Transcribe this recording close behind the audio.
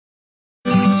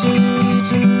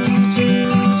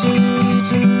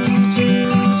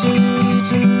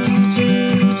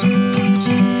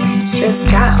just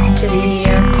got to the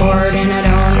airport and I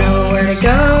don't know where to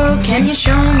go. Can you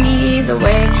show me the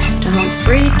way to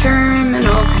Humphrey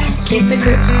Terminal? Keep the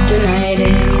kryptonite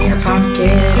in your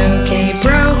pocket, okay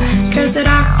bro? Cause the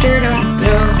doctor don't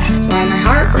know why my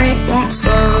heart rate won't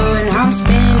slow, and I'm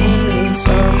spinning in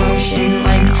slow motion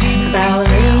like a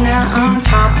ballerina on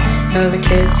top of a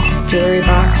kid's jewelry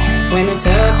box when it's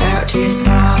about to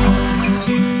stop.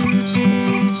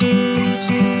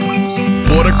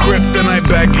 Bought a Kryptonite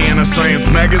baggie in a science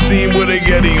magazine with a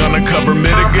Yeti on the cover,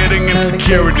 mitigating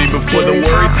insecurity before the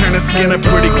worry turned to skin a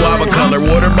pretty guava color.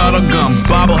 Water bottle gum,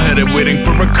 bobbleheaded, waiting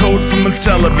for a code from the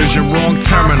television. Wrong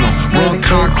terminal, wrong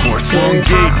concourse, wrong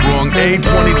gate, wrong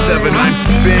A27. I'm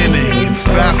spinning in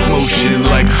fast motion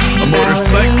like a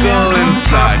motorcycle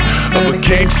inside of a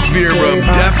cage sphere of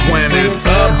death when it's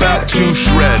about to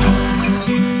shred.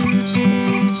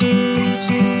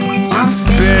 I'm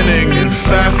spinning in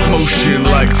fast motion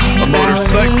like a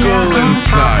motorcycle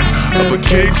inside of a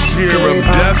cage sphere of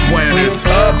death when it's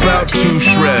about to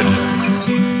shred.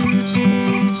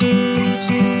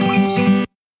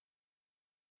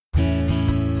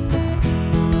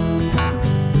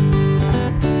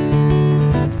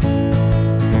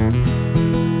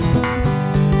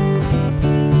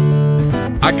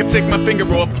 I can take my finger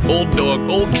off, old dog,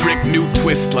 old trick, new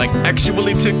twist. Like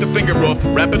actually take the finger off,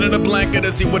 wrap it in a blanket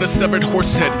as he would a severed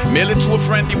horse head. Mail it to a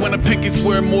friend you want a pinky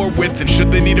swear more with. And should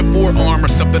they need a forearm or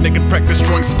something they can practice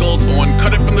drawing skulls on,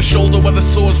 cut it from the shoulder while the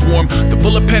sore's warm. The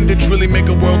full appendage really make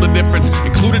a world of difference.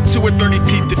 Included 2 or 30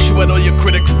 teeth that chew at all your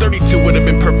critics. 32 would have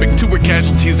been perfect, 2 were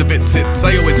casualties of its hits.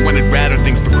 I always wanted radder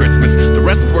things for Christmas, the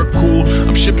rest were cool.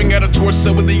 I'm shipping out a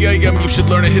torso with the AM. You should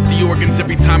learn to hit the organs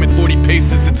every time at 40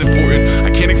 paces, it's important.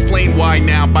 I can't explain why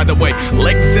now, by the way.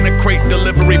 Legs in a crate,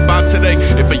 delivery by today.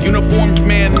 If a uniformed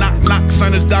man knock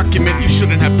sign his document, you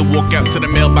shouldn't have to walk out to the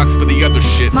mailbox for the other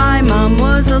shit. My mom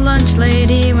was a lunch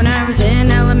lady when I was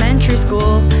in elementary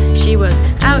school. She was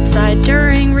outside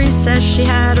during recess, she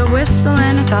had a whistle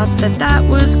and I thought that that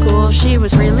was cool. She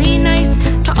was really nice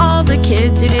to all the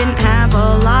kids who didn't have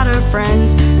a lot of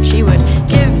friends. She would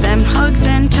give them hugs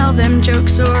and tell them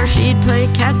jokes, or she'd play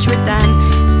catch with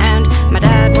them. And my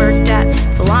dad worked at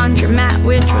the laundromat,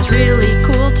 which was really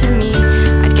cool to me.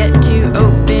 I'd get to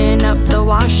open up the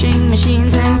washing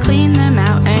machines and clean them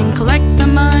out and collect the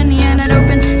money, and I'd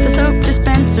open the soap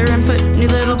dispenser and put new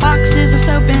little boxes of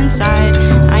soap inside.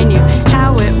 I knew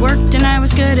how it worked and I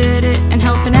was good at it, and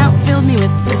helping out filled me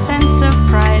with a sense of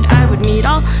pride. I would meet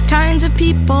all kinds of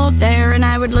people there and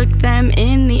I would look them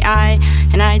in the eye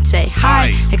and I'd say,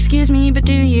 hi, excuse me, but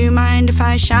do you mind if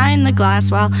I shine the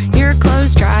glass while your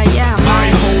clothes dry? Yeah,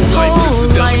 my whole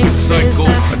life is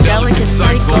a delicate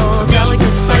cycle,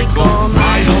 delicate cycle.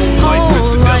 My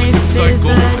whole life is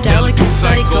a delicate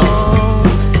cycle.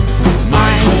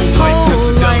 My whole life is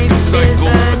a delicate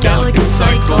cycle, delicate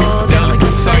cycle,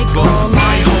 delicate cycle.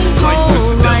 My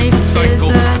whole life is a delicate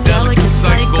cycle, delicate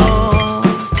cycle.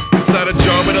 Inside a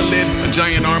jar with a lid, a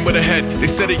giant arm with a head. They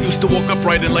said it used to walk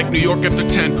upright in like New York after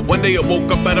 10. One day it woke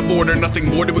up out of order, nothing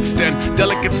more to extend.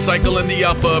 Delicate cycle in the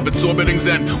alpha of its orbiting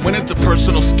zen. When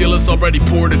interpersonal skill is already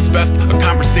poured its best, a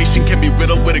conversation can be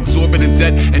riddled with exorbitant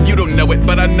debt. And you don't know it,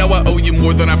 but I know I owe you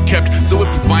more than I've kept. So if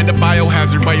you find a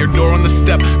biohazard by your door on the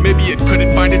step, maybe it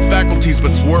couldn't find its faculties,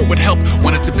 but swore it would help.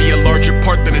 Want it to be a larger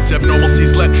part than its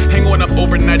abnormalcies let. Hang on, I'm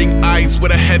overnighting eyes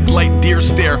with a headlight deer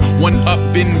stare. One up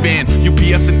Vin Van,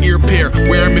 UPS and ear pair.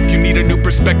 Wear 'em if you need a new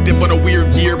perspective on a weird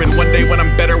year. And one day when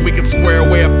I'm better, we can square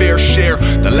away a fair share.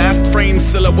 The last frame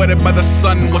silhouetted by the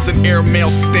sun was an airmail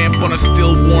stamp on a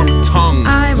still warm tongue.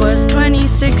 I was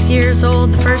 26 years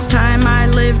old the first time I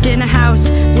lived in a house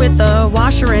with a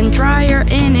washer and dryer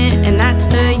in it, and that's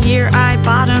the year I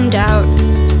bottomed out.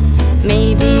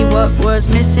 Maybe what was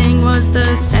missing was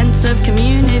the sense of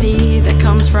community that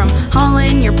comes from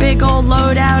hauling your big old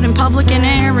load out in public and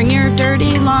airing your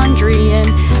dirty laundry in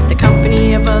the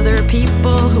company of other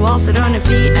people who also don't have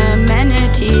the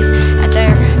amenities at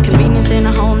their convenience in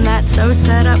a home that's so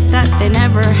set up that they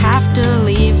never have to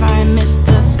leave. I miss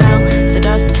the smell, the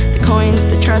dust, the coins,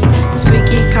 the trust, the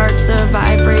squeaky carts, the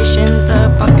vibrations,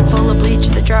 the bucket full of bleach,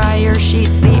 the dryer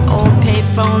sheets, the old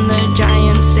payphone, the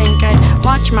giant sink. I'd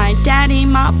watch my daddy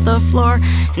mop the floor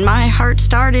and my heart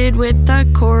started with a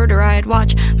quarter. I'd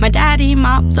watch my daddy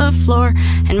mop the floor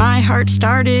and my heart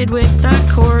started with a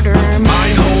quarter. My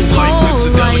whole life is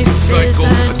a delicate cycle,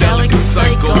 a delicate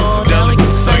cycle,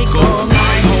 delicate cycle.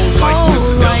 My whole life is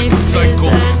a delicate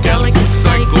cycle, delicate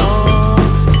cycle.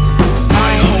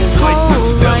 My whole life is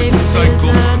a delicate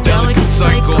cycle, delicate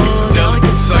cycle,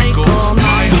 delicate cycle.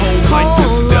 My whole life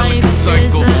is a delicate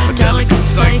cycle, a delicate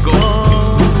cycle.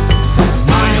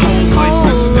 My whole life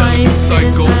is a delicate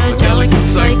cycle, a delicate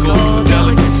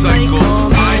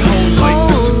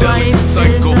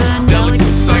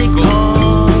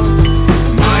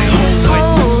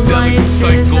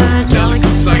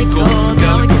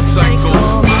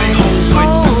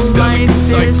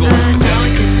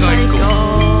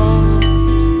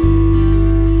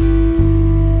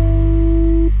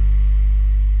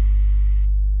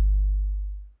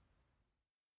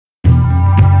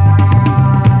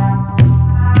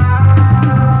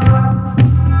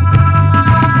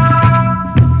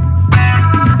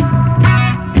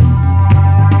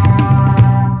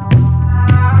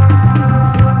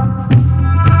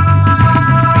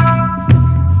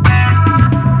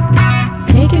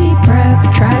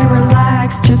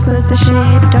the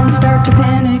shade, don't start to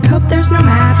panic. Hope there's no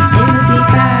map in the seat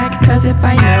back, cause if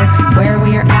I know where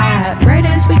we are at, right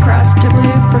as we cross to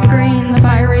blue from green, the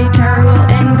fiery tower will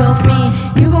engulf me.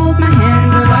 You hold my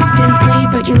hand reluctantly,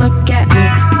 but you look at me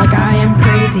like I am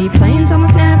crazy. Planes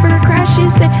almost never crash, you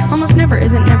say. Almost never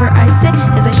isn't never, I say,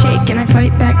 as I shake and I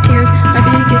fight back tears. My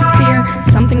biggest fear,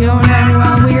 something going wrong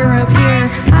while we're up here.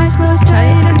 Eyes closed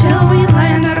tight until we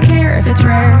land. I don't care if it's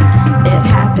rare, it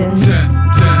happens. 10,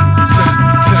 10, 10,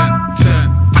 10,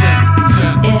 10, 10,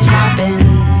 10. It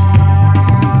happens.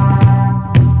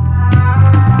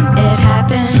 It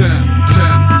happens. 10, 10,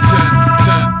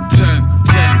 10, 10, 10,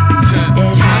 10, 10.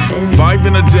 It happens. 5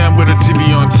 in a den with a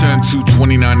TV on 10,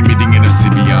 229 meeting in a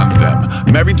city beyond them.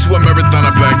 Married to a marathon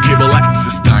at back cable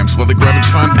access times while the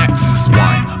Gravitron Axis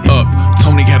wine up.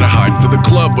 Tony had to hide for the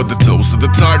club with the toes of the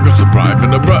tigers arrive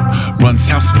and erupt. Runs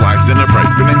house flies in a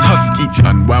ripening husk, each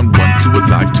unwound one too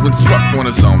alive to instruct on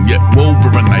his own, yet wove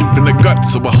her a knife in the gut,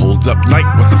 so a hold up night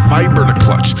was a fiber to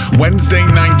clutch. Wednesday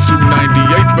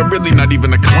 9298, but really not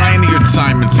even a client of your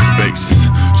time and space.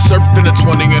 Surfing a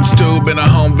 20-inch tube in a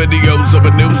home videos of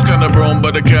a news kind of room,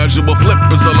 but a casual flip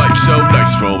was a light show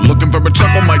dice roll. Looking for a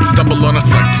chuckle, might stumble on a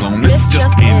cyclone. This is just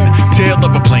in, tale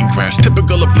of a plane crash,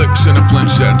 typical affliction, a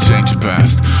flinch that change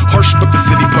past. Harsh, but the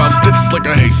city paws stiffs like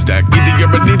a haystack. Either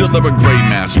you're a needle or a gray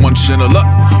mass. One channel up,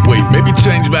 wait, maybe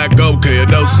change back. Okay, a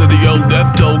dose of the old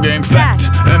death toll game.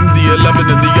 Fact, MD-11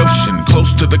 in the ocean,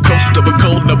 close to the coast of a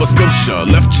cold Nova Scotia.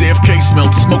 Left JFK,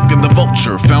 smelled smoke in the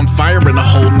vulture. Found fire in a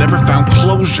hole, never found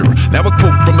closure. Now a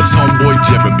quote from his homeboy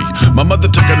Jeremy. My mother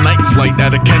took a night flight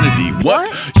out of Kennedy. What?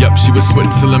 Yup, she was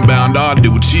Switzerland bound. Ah,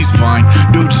 dude, she's fine.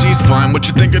 Dude, she's fine. What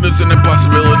you thinking is an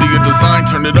impossibility of design?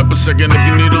 Turn it up a second if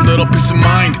you need a little peace of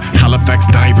mind. Halifax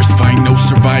divers find no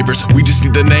survivors. We just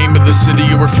need the name of the city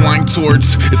you were flying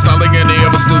towards. It's not like any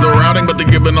of us knew the routing, but the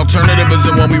given alternative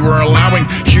isn't one we were allowing.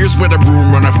 Here's where the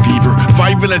room run a fever.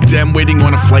 5 in a den waiting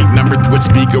on a flight number through a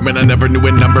speaker, and I never knew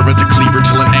a number as a cleaver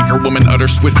till an anchor woman utter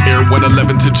Swiss Air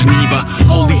 111 to Geneva.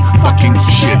 Holy fucking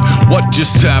shit, what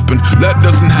just happened? That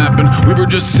doesn't happen. We were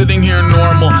just sitting here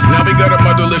normal. Now we got a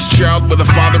motherless child with a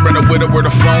father and a widow with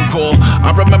a phone call.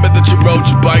 I remember that you rode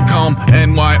your bike home,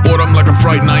 NY autumn like a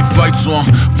Fright Night fight song.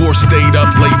 4 stayed up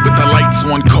late with the lights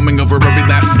on, combing over every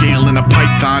last scale in a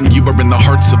python. You were in the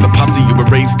hearts of the posse you were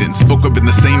raised in, spoke of in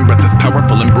the same breath as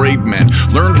powerful and brave men.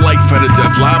 Learned life out of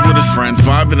death, live with his friends.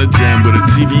 5 in a den with a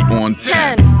TV on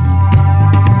 10.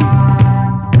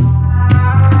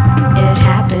 It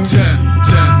happens. 10, 10,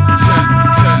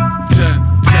 10,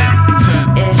 10, 10, 10,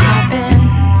 10. It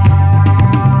happens.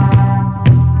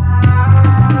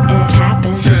 It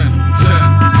happens. 10,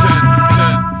 10,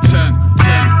 10, 10, 10,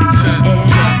 10, 10. It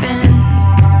happens.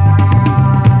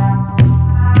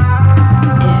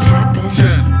 It happens. 10,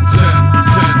 10,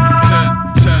 10, 10,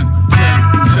 10, 10,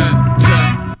 10,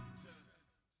 10.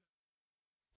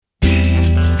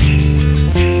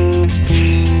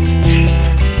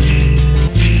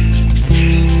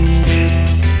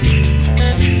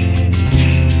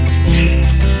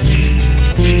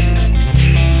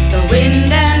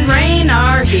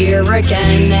 Here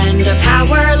again, and a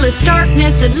powerless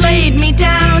darkness had laid me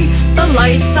down. The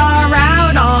lights are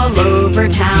out all over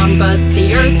town, but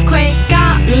the earthquake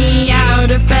got me out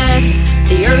of bed.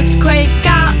 The earthquake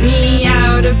got me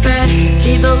out of bed.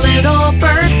 See the little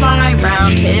bird fly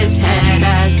round his head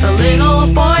as the little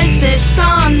boy sits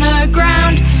on the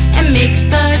ground and makes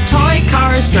the toy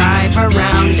cars drive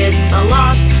around. It's a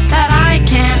loss that I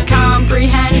can't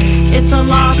comprehend. It's a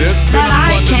loss that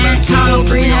I can't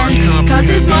comprehend. Cause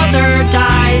his mother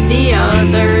died the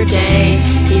other day.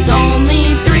 He's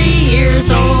only 3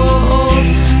 years old.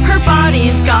 Her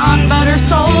body's gone, but her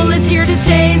soul is here to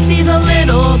stay. See the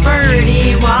little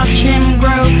birdie, watch him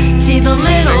grow. See the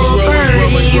little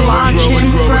birdie, watch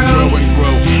him grow.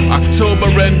 October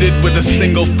ended with a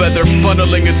single feather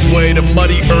funneling its way to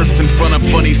muddy earth in front of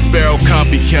funny sparrow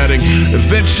copycatting.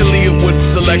 Eventually it would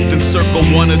select and circle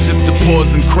one as if to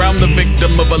pause and crown the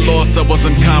victim of a loss I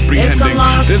wasn't comprehending.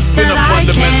 There's been a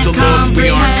fundamental loss we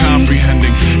aren't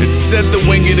comprehending. It said the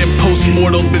winged and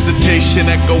post-mortal visitation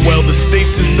echo well the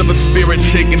stasis of a spirit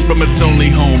taken from its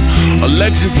only home. A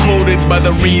legend quoted by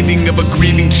the breathing of a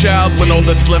grieving child when all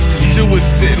that's left to do is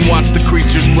sit and watch the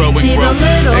creatures grow and grow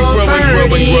and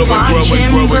grow and grow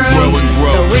and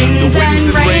grow. The winds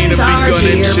and rain have begun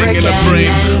itching in a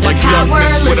brain like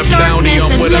darkness with a bounty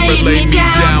on whatever laid me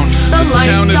down. The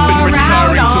town had been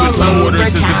retiring to its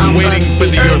quarters as if waiting for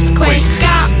the earthquake.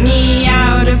 Got me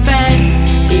out of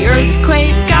bed. The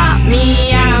earthquake got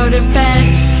me out of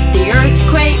bed. The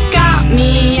earthquake got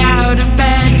me out of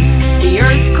bed. The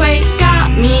earthquake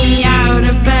got me out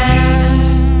of bed.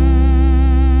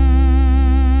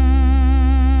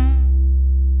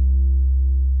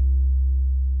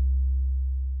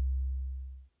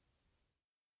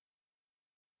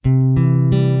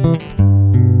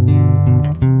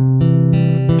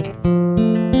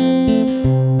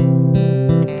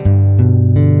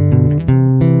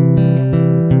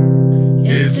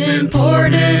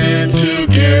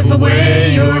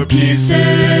 away your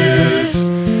pieces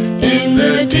in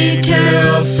the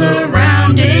details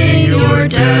surrounding your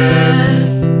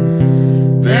death.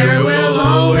 There will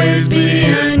always be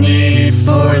a need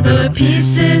for the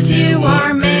pieces you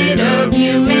are made of.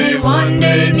 You may one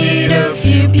day need a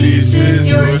few pieces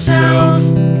yourself.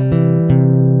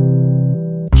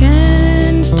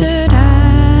 Jen stood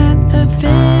at the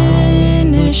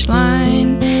finish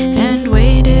line and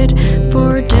waited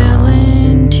for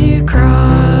Dylan to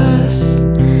cross.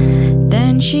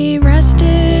 Then she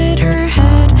rested her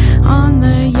head on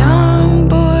the young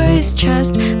boy's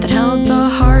chest that held the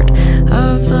heart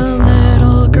of the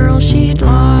little girl she'd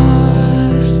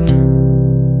lost.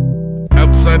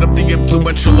 Outside of the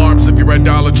influential arms of your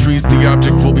idolatries, the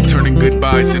object will be turning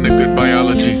goodbyes into good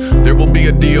biology. There will be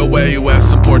a DOA who has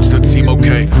some parts that seem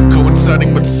okay,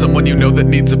 coinciding with someone you know that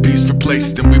needs a piece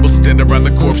replaced. And we will stand around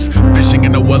the corpse, fishing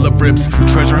in a well of ribs,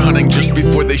 treasure hunting just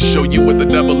before they show you where the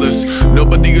devil is.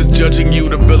 Nobody is judging you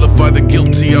to vilify the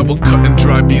guilty. I will cut and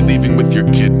dry, be leaving with your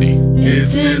kidney.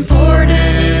 It's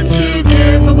important to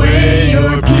give away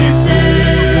your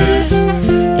pieces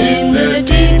in the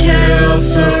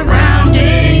details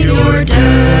surrounding your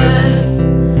death.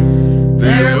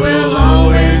 There will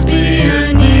always be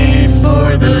a need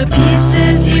for the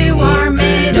pieces you are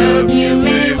made of. You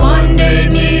may one day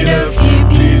need a few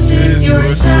pieces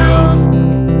yourself.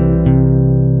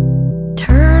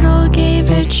 Turtle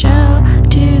gave its shell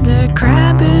to the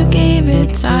crab who gave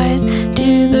its eyes,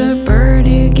 to the bird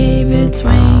who gave its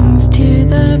wings, to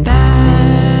the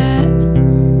bat.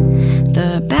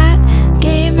 The bat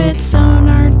gave its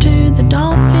sonar to the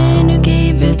dolphin who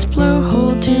gave its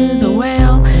blowhole, to the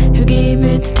whale who gave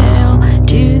its tail,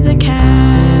 to the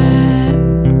cat.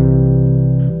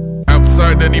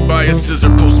 Outside any biases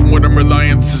or post-mortem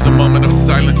reliance is a moment of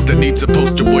silence that needs a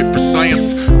poster boy for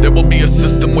science. There will be a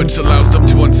system which allows them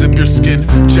to unzip your skin,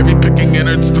 cherry-picking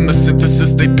innards from the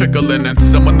synthesis they pickle in. And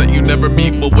someone that you never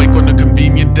meet will wake on a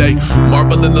convenient day,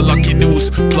 marvel in the lucky news,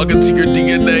 plug into your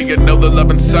DNA and know the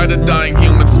love inside a dying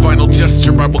human's final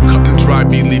gesture. I will cut and dry,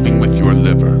 be leaving with your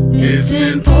liver. It's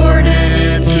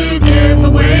important to give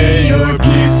away your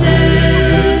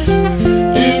pieces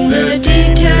in the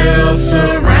details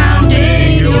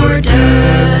surrounding your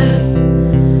death.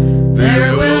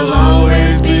 There will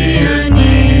always be a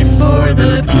need for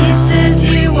the pieces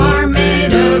you are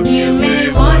made of. You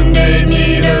may one day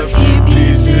need a few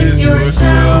pieces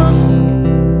yourself.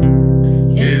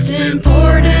 It's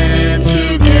important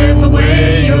to give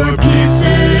away your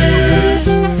pieces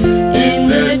in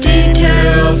the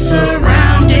details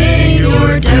surrounding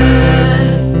your death.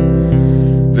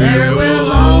 There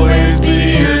will always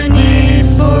be a need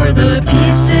for the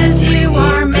pieces you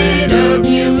are made of.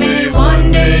 You may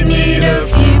one day need a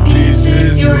few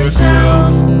pieces yourself.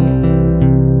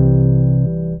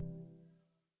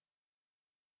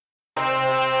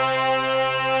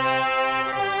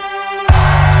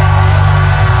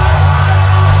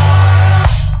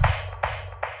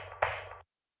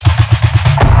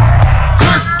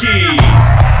 Turkey!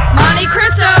 Monte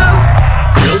Cristo!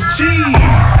 Grilled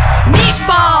cheese!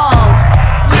 Meatball!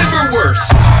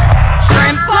 Liverwurst!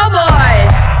 Shrimp po' boy!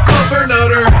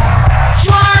 Butter!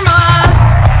 Shawarma!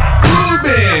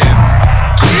 Reuben!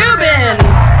 Cuban!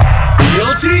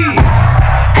 BLT!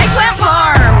 Eggplant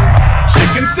parm!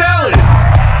 Chicken salad!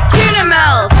 Tuna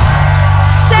melt!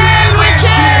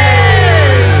 Sandwiches!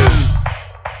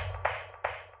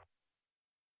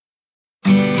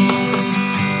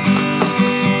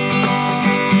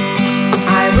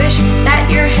 I wish that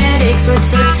your headaches would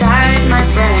subside, my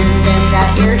friend, and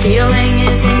that your healing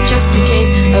isn't just a case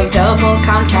of double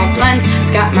contact lens.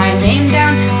 I've got my name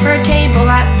down for a table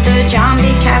at the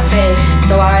Jambi Cafe,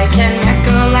 so I can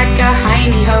echo like a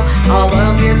hiney-ho all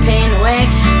of your pain away.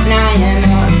 And I am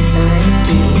outside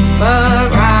D's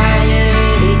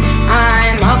variety.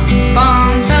 I'm up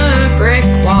on the brick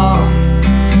wall,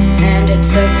 and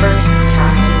it's the first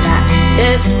time that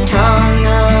this tongue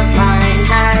of mine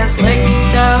has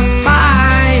licked a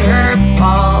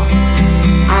fireball.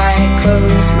 I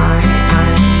close my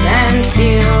eyes and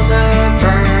feel the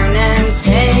burn and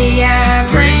say, yeah,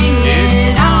 bring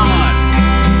it on.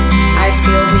 I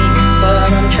feel weak, but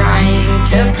I'm trying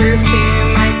to prove to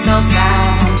myself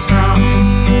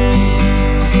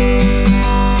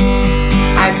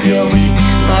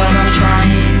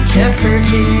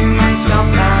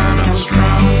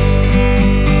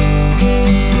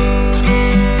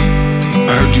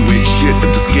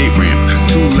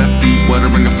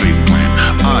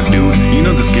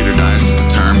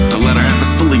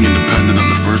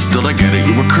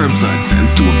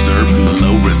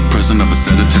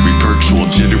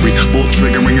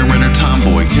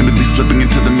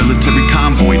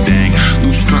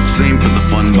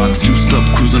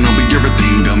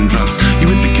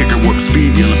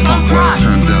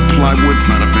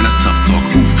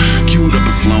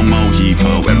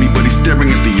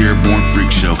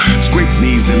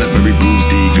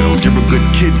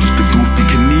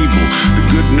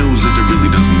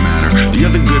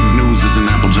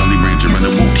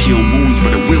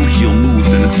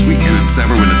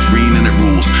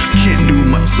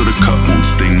so the cut won't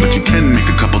sting, but you can make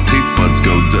a couple taste buds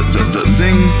go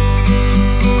zing.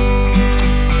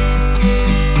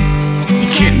 You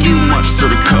can't do much so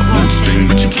the cut won't sting,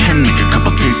 but you can make a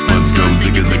couple taste buds go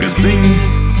zigga zing.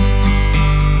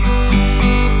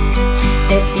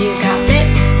 If you got bit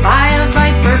by a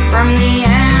viper from the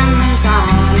Amazon,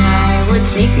 I would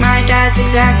sneak my dad's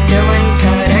X-Acto and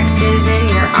cut X's in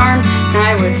your arms, and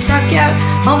I would suck out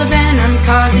all the venom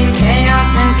causing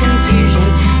chaos and confusion,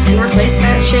 and replace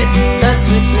that shit with the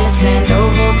Smith and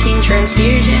Ovaltine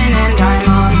transfusion. And I'm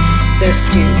on the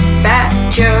stoop at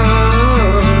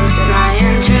Joe's, and I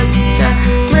am just a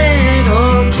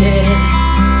little kid,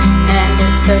 and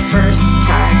it's the first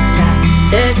time that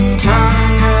this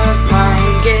tongue of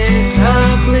mine gives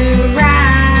a blue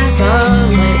raz a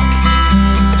lick,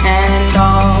 and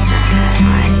all that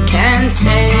I can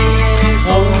say is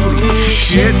holy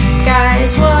shit,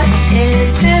 guys, what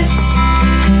is this?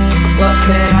 What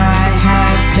could I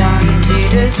have done to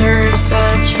deserve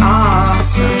such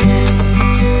awesomeness?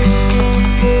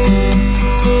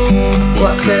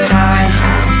 What could I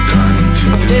have done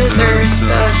to deserve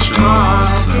such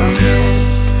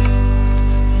awesomeness?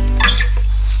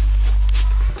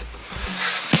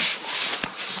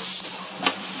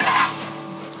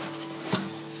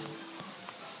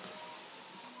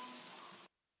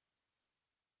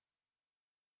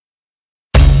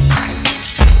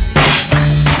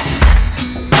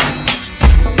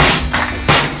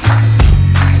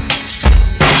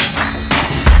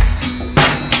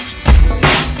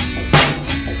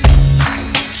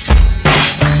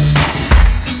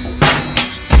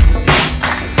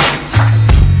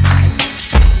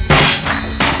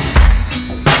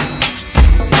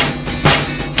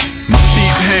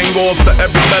 For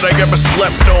every bed I ever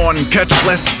slept on, catch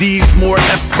less Z's, more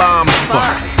F-bombs.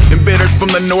 Fuck. Invaders from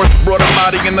the north brought a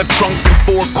body in the trunk and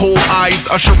 4 cold eyes,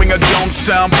 ushering a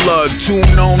Jonestown flood. 2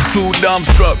 known, 2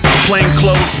 dumbstruck, plain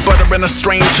clothes, sputtering a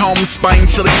strange home, spine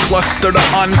chilling cluster to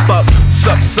unfuck.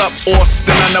 Sup,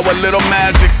 Austin, I know a little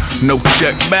magic. No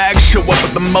check bag, show up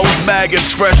with the most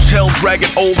baggage. Fresh hell, dragging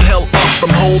old hell up from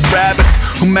hold rabbits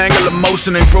who mangle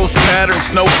emotion and gross patterns.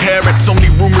 No carrots, only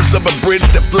rumors of a bridge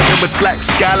that flicker with black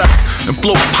scallops and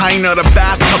float pine out a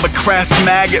bathtub of crass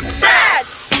maggots.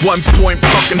 1.5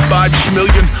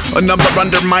 million, a number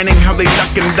undermining how they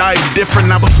duck and dive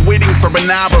different. I was waiting for an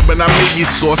hour and I maybe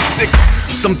saw 6.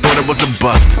 Some thought it was a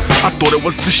bust, I thought it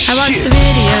was the shit. I watched the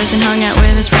videos and hung out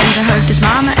with his friends. I hugged his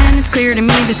mama, and it's clear to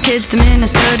me this kid's the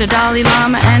Minnesota Dalai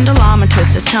Lama. And a llama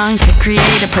twists his tongue to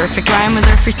create a perfect rhyme with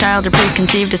her freestyled or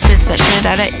preconceived. It spits that shit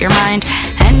out at your mind,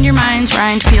 and your mind's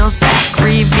rind peels back,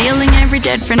 revealing every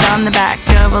dead friend on the back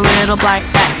of a little black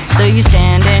bat. So you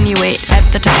stand and you wait at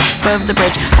the top of the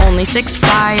bridge. Only 6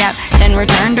 fly out, then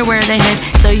return to where they hid.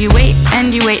 So you wait,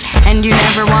 and you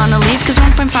never wanna leave, cause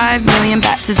 1.5 million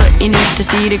bats is what you need to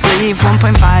see to grieve.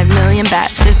 1.5 million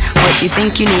bats is what you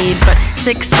think you need, but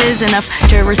 6 is enough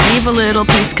to receive a little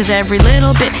piece, cause every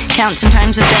little bit counts in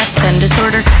times of death and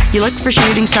disorder. You look for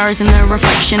shooting stars in the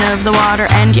reflection of the water,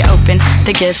 and you open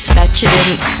the gifts that you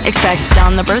didn't expect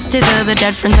on the birthdays of the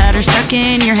dead friends that are stuck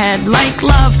in your head, like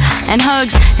love and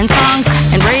hugs and songs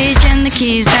and rage, and the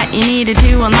keys that you needed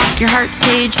to unlock your heart's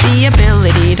cage. The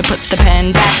ability to put the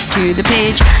pen back to the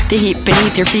page, the heat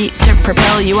beneath your feet to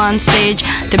propel you on stage,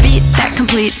 the beat that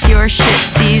completes your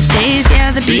shit these days.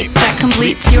 Yeah, the beat that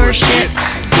completes your shit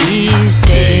these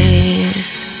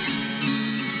days.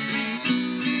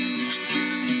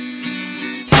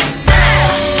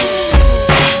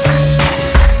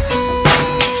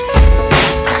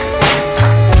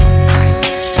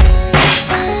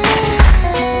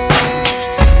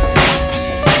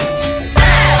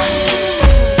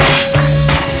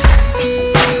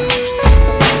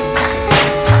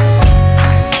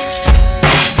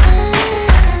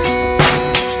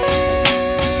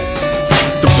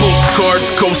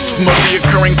 Coast from a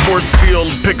reoccurring force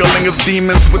field, pickling his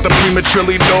demons with a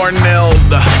prematurely door-nailed.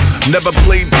 Never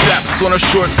played taps on a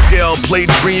short scale, played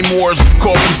Dream Wars with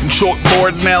coffins and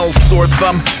chalkboard nails. Sore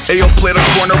thumb, Ayo played a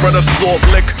corner of the Salt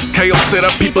Lick. KO said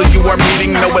up people you are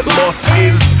meeting know what loss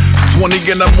is.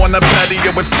 20 and I'm on a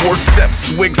patio with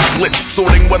forceps, wig split,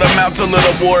 sorting what amount to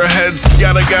little warheads.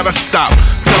 Gotta stop.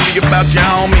 Tell me about your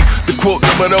homie, the quote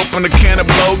that would open a can of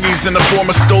bogeys in the form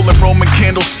of stolen Roman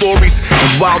candle stories and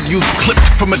wild youth clipped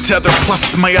from a tether.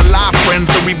 Plus my alive friends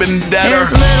are even deader.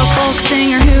 There's a little folk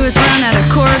singer who has run out of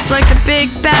chords, like a big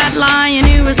bad lion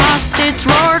who has lost its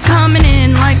roar, coming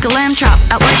in like a lamb chop,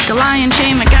 out like a lion.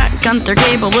 Shame I got Gunther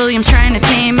Gable Williams trying to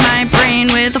tame my brain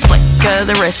with a flick of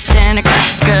the wrist and a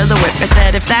crack of the whip. I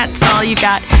said, if that's all you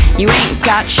got, you ain't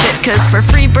got shit. Cause for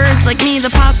free birds like me, the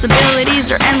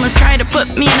possibilities are endless. Try to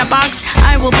put me in a box,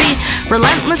 I will be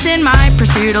relentless in my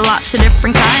pursuit of lots of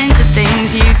different kinds of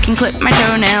things. You can clip my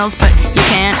toenails, but you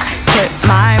can't clip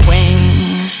my wings.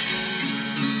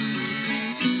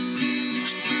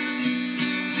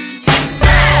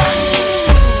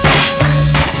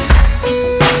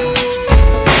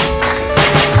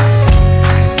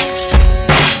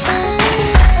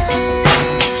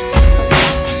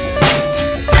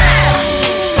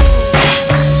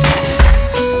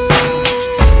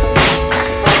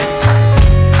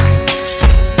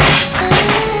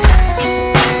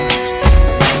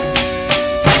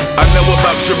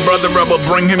 I will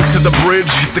bring him to the bridge.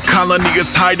 If the colony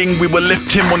is hiding, we will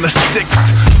lift him on the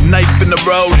 6th. Knife in the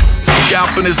road,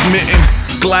 scalp in his mitten.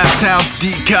 Glass house,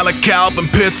 decal a Calvin,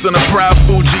 piss on a proud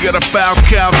bougie at a foul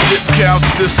cow, zip cow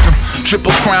system.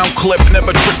 Triple crown clip,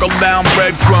 never trickle down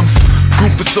breadcrumbs.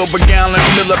 Goofus over gallon,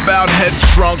 mill about head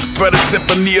shrunk. Thread a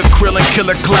symphony of krillin,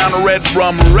 killer clown, red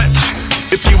rum, wretch.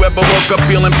 If you ever woke up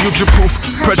feeling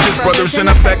future-proof, precious brothers in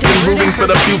effect and rooting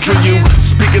for the future you.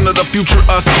 Speaking of the future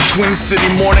us, Twin City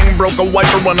morning, broke a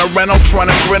wiper on a rental, trying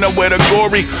to grin away the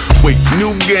gory. Wait,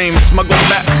 new game, smuggle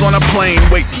bats on a plane.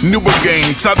 Wait, newer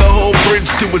game, tie the whole bridge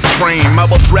to his frame. I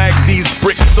will drag these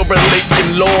bricks over lake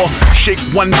and law, shake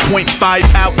 1.5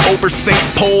 out over St.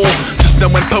 Paul. Just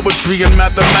knowing poetry and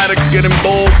mathematics get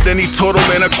involved, any total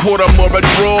in a quarter more a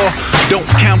draw. Don't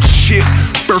count shit,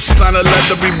 first sign of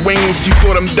leathery wings. You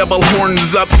thought them devil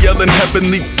horns up, yelling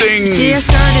heavenly things. See, I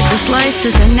started this life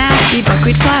as a nasty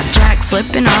buckwheat flapjack,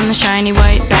 flipping on the shiny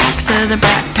white backs of the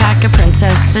brat pack. A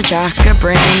princess, a jock, a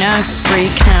brain, a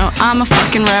freak. No, I'm a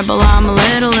fucking rebel, I'm a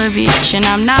little of each. And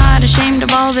I'm not ashamed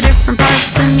of all the different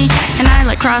parts of me. And I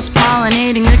like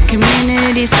cross-pollinating the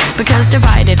communities, because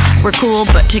divided we're cool,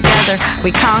 but together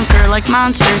we conquer. Like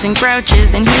monsters and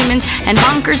grouches and humans and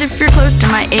honkers. If you're close to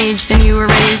my age, then you were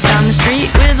raised on the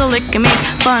street with a lick of made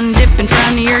fun dip in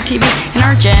front of your TV. And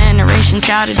our generation's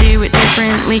gotta do it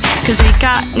differently, cause we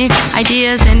got new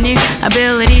ideas and new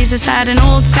abilities. Is that an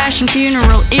old-fashioned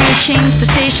funeral? Ear change the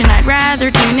station, I'd rather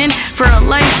tune in for a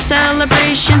life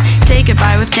celebration. Say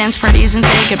goodbye with dance parties and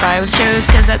say goodbye with shows,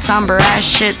 cause that somber ass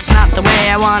shit's not the way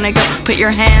I wanna go. Put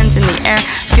your hands in the air,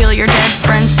 feel your dead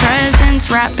friend's presence.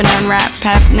 Wrap and unwrap,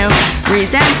 have no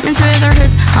resentments. With our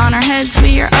hoods on our heads,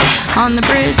 we are up on the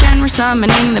bridge and we're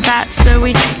summoning the bats so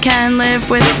we can live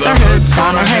with our hoods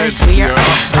on our heads. We are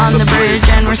up on the bridge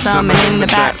and we're summoning the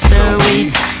bats so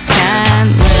we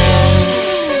can live.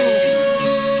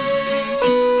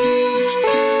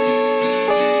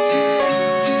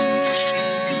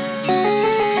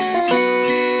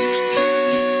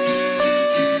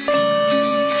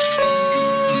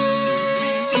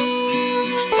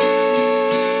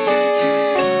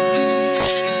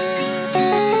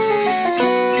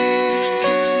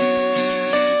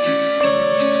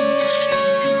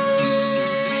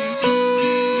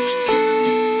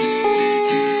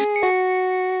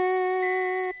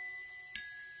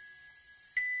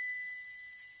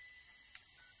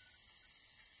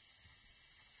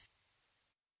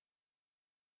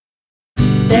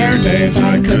 There are days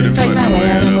I couldn't fight my way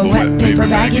out of a wet paper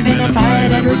bag, even if I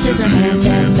had Edward Scissorhands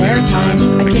hands. There are times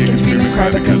I kick and scream and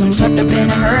cry because I'm swept up in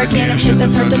a hurricane of shit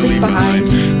that's hard to leave behind.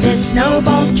 This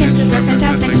snowball's chances are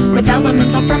fantastic, with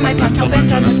elements all from my past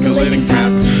hell-bent on escalating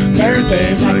fast. There are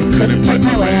days I couldn't fight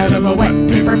my way out of a wet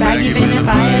paper bag, even if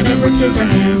I had Edward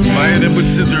Scissorhands hands. If I had Edward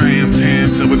Scissorhands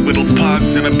hands, I would whittle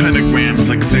pogs and pentagrams,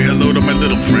 like say hello to my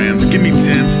little friends. Give me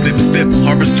 10, snip, snip,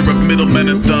 harvester of middlemen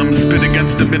and thumbs, pit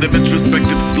against a bit of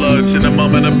introspective sludge. In a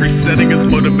moment of resetting is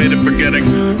motivated forgetting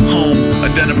home, a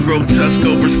den of grotesque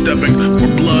overstepping,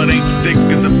 where blood ain't thick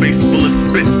as a face full of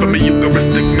spit from a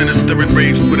Eucharistic minister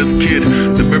enraged with his kid.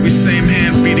 The very same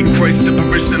hand feeding Christ to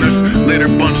parishioners, later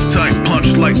bunch tight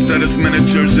punch lights at his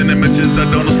miniatures and images I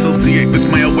don't associate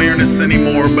with my awareness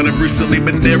anymore, but I've recently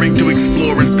been daring to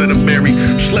explore instead of bury.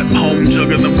 Schlep home,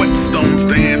 juggling the wet stones,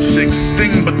 the handshakes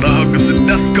sting, but the hug is a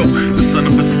death go. The son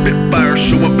of a spitfire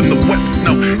show up in the wet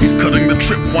snow, he's cutting the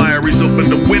tripwire, he's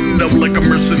opened a window like a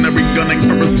mercenary gunning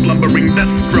for a slumbering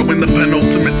destro in the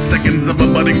penultimate seconds of a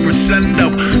budding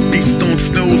crescendo. Beast don't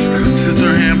snooze,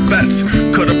 scissor hand fetch,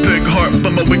 cut a pig heart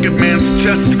from a wicked man's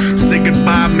chest. Say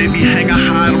goodbye, maybe hang a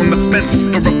hide on the fence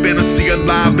for a fantasy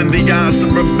alive in the eyes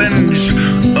of revenge.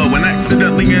 Oh, and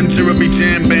accidentally injure a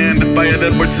jam band if I had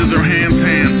Edward Scissorhands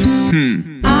hands.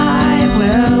 I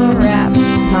will wrap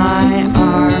my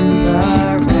arms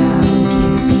around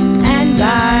you, and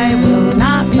I will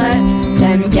not let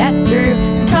them get through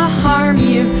to harm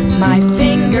you. My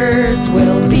fingers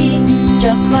will be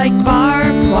just like bars.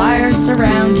 barbed wire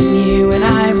surrounding you, and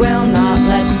I will not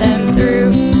let them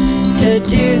through to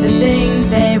do the things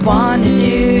they want to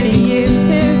do to you.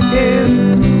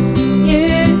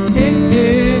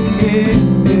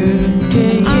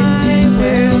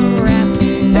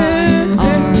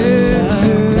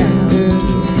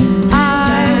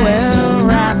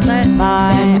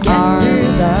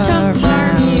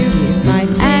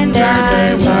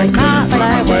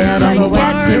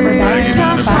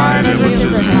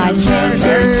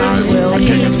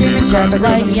 Just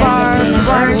like barbed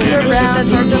wire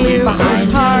surrounding you. It's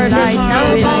hard, I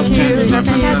know it too.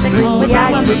 Fantastically, I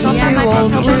can you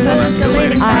old too.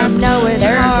 I know it's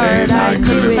hard, I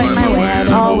could fight my way. I'd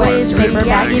always paper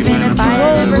bag even if I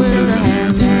had Edward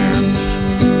Scissorhands.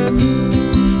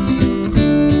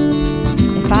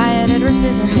 If I had Edward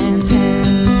Scissorhands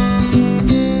hands.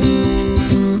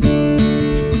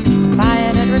 If I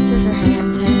had Edward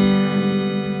Scissorhands hands.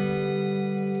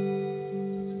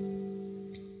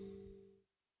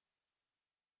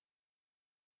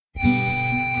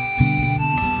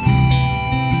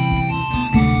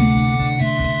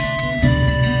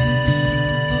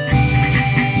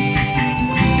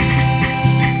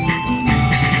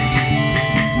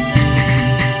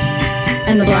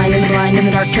 And the blind in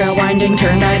the dark trail winding,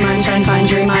 turned-eyed Einstein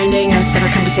finds reminding us that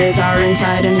our compasses are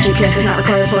inside and a GPS is not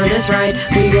required for this ride.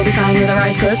 We will be fine with our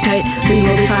eyes closed tight. We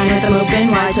will be fine with them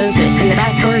open wide. So sit in the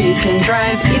back or you can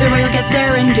drive. Either way you'll get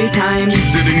there in due time.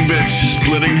 Sitting bitch,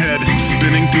 splitting head,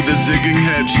 spinning through the zigging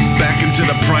hedge, back into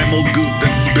the primal goop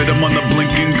that spit him on the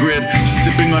blinking grid,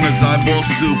 sipping on his eyeball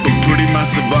soup, a pretty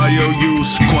massive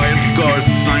IOUs, quiet scars,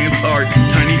 science art,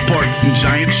 tiny parts and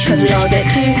giant shoes. Cause we all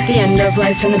get to the end of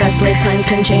life and the best laid plans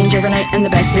can change overnight, and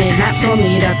the best made maps will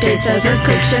need updates as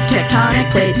earthquakes shift tectonic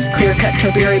plates. Clear-cut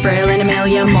topiary braille and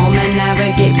Amelia Molman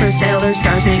navigate for sailors.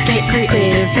 Stars negate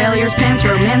creative failures. Pants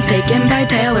romance taken by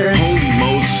tailors. Holy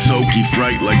Moses, Hokey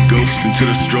Fright like ghosts into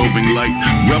the strobing light.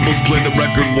 Rebels play the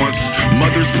record once,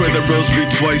 mothers pray the rosary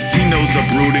twice. He knows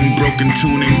uprooting, broken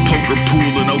tuning, poker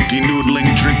pool and oaky noodling,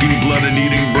 drinking blood and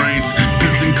eating brains,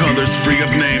 pissing colors free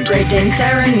of names. Great Danes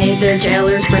serenade their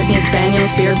jailers. Brittany Spaniel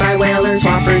speared by whalers.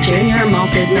 Whopper Jr.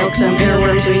 malted milk. Some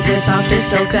earworms weave the softest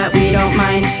silk that we don't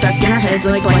mind, stuck in our heads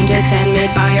like blankets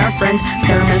handmade by our friends.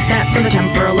 Thermostat for the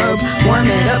temporal lobe, warm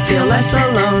it up, feel less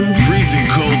alone. Freezing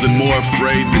cold and more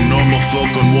afraid than normal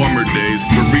folk on warmer days,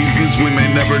 for reasons we may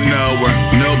never know or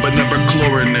know but never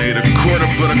chlorinate. A quarter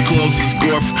for the closest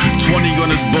gorf, 20 on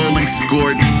his bowling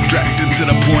score. Distracted to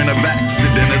the point of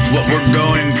accident is what we're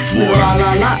going for. La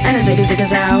la la and a zigga zigga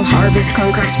zow. Harvest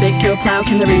corn crops, big toe plow.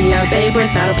 Can the Rio babe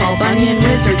without a Paul Bunyan?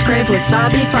 Wizards crave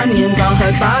wasabi funyuns. I'll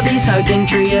hug bobbies, hugging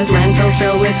trias. Landfills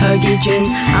fill with huggy gins.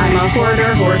 I'm a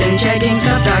hoarder, hoarding, jegging,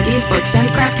 stuffed doggies, books and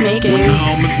craft making. When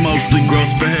home is mostly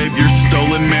gross behavior,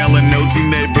 stolen mail and nosy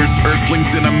neighbors,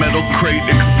 earthlings in a metal crate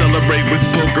accelerate with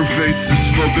poker faces,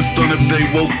 focused on if they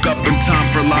woke up in time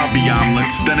for lobby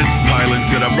omelets. Then it's pilot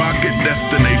to the rocket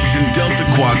destination, Delta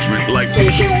Quadrant like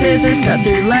Safety scissors cut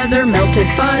through leather, melted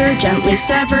butter, gently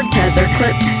severed, tether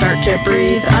clipped, start to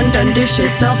breathe, undone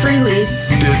dishes, self-release.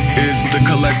 This is the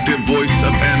collective voice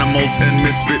of animals and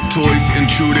misfit toys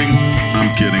intruding.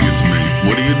 I'm kidding, it's me.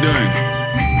 What are you doing?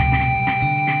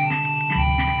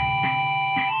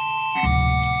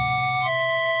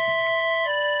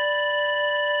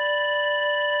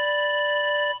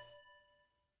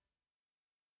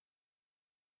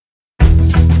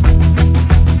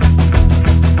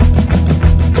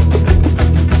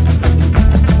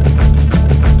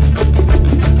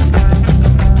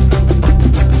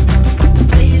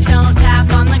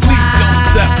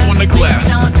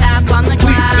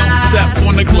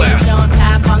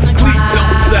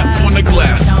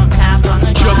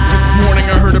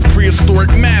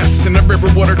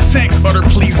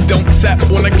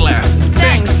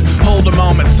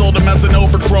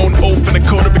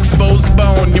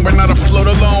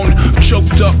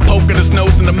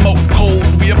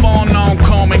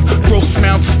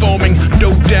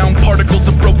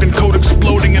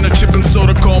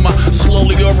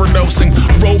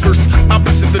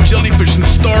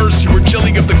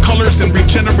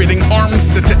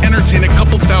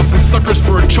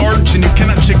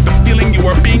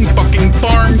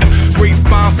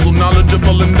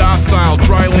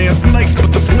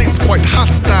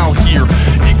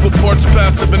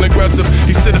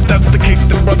 He said if that's the case,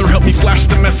 then brother help me flash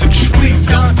the message. Please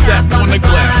don't tap on the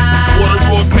glass. Water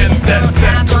road men that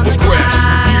tap to a crash.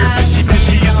 Here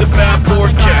fishy is a bad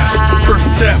forecast. First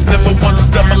tap never once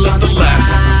double as the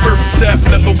last. First tap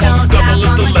never once double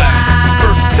as the last.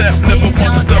 First tap never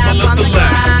once double as the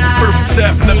last. First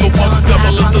tap never once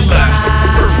double as the last.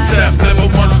 First tap never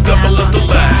once double as the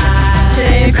last.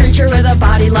 Today A creature with a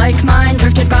body like mine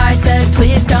drifted by, said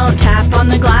please don't tap on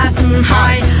the glass.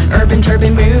 Hi, urban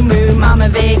turban moo moo, mama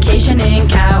vacationing,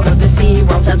 cow of the sea,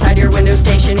 world's outside your window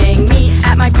stationing. Me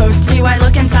at my post, do I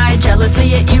look inside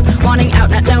jealously at you, wanting out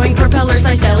not knowing propeller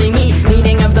sized deli meat.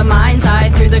 Meeting of the mind's eye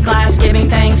through the glass, giving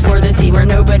thanks for the sea where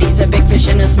nobody's a big fish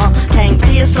in a small tank.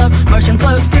 Do you slow motion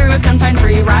float through a confined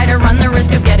free ride, or run the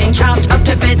risk of getting chopped up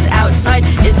to bits outside?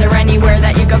 Is there anywhere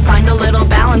that you could find a little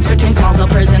balance between small cell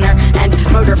prisoner and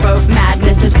motorboat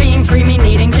madness? Does being free mean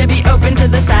needing to be open to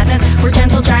the sadness where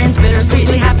gentle giants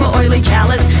bittersweetly have a oily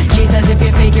chalice? She says if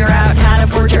you figure out how to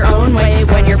forge your own way,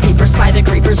 when your peepers spy the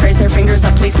creepers raise their fingers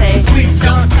up, please say please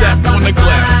don't tap on the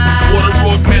glass. Water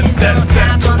augments that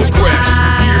tap to a crash.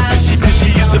 Here fishy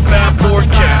fishy is a bad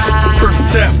forecast. First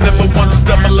tap never once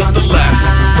double as the last.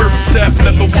 First tap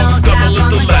never once double as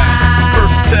the last.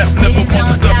 First tap never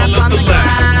once double as the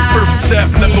last. First tap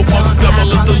never once double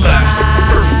as the last.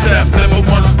 First tap never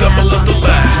once double as the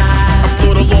last. I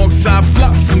float alongside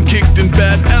flotsam kicked in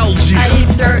bad algae. I eat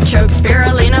throat choke,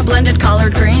 spirulina, blended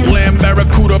collard greens. Lamb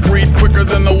barracuda breed quicker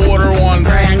than the water ones.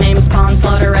 Brand names Spawn,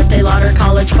 Slaughter, Estee Lauder,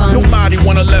 college funds. Nobody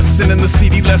want a lesson in the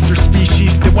seedy lesser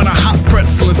species. They want a hot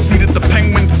pretzel and seat at the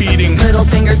penguin feeding. Little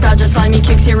fingers dodge a slimy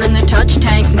kicks here in the touch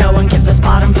tank. No one gives us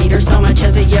bottom feeders so much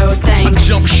as a yo thanks. I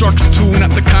jump sharks too,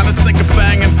 not the kind that sink a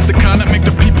fang, and the kind that make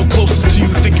the people closest to you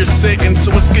think you're Satan.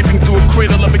 So escaping through a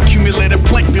cradle of accumulated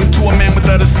plankton to a man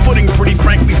without his footing, pretty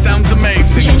frankly sounds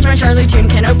amazing. Change my Charlie tune,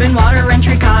 can open water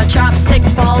entry, cod chop, sick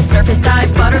balls, surface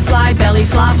dive, butterfly, belly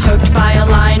flop, hooked by a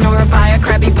line or by a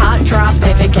crabby pot drop.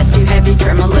 If it gets too heavy,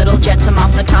 trim a little, jetsam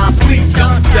off the top. Please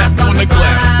don't tap on the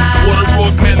glass. Water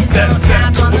augments that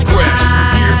tap to a crash.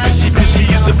 Here fishy fishy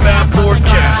is a bad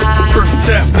forecast. First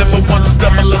tap never once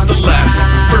double as the last.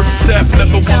 First tap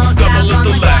never once double as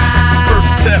the last.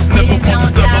 First tap never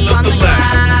once double as the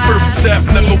last. First tap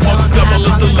never once double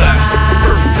as the last.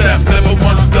 First tap never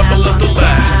once double as the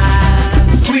last.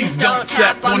 Please don't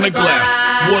tap on the glass.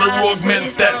 Water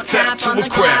augments that tap to a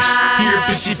crash. Here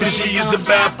fishy fishy is a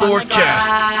bad forecast.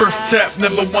 First tap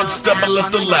never once double as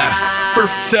the last.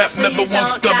 First tap never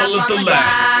once double as the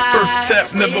last. First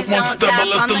tap never once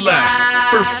double as the last.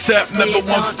 First tap never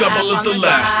once double as the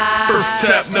last. First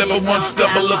tap never once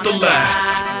double as the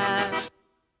last.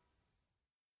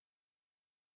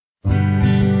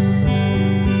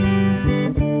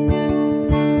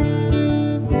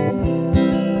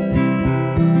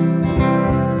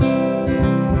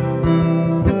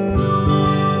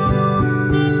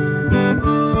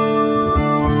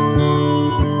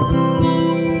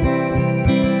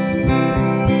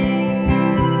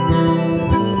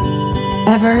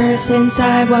 Ever since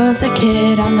I was a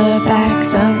kid, on the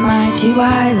backs of my two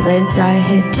eyelids I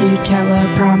hid two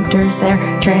teleprompters there,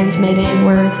 transmitting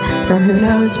words from who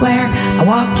knows where. A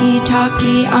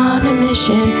walkie-talkie on a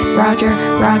mission. Roger,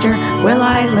 Roger, will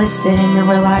I listen or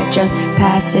will I just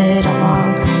pass it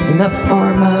along in the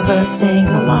form of a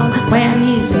sing-along?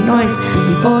 Whammies and noids,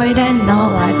 be void and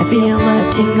null. I feel a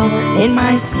tingle in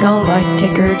my skull like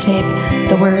ticker tape.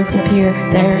 The words appear,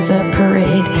 there's a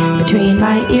parade between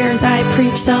my ears. I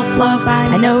preach self-love,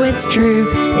 I know it's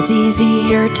true. It's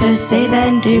easier to say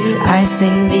than do. I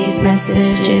sing these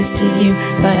messages to you,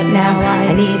 but now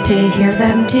I need to hear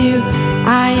them too.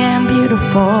 I am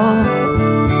beautiful,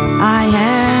 I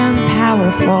am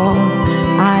powerful,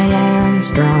 I am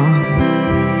strong,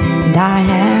 and I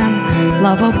am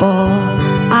lovable.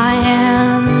 I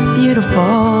am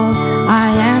beautiful,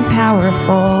 I am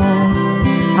powerful,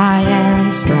 I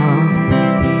am strong,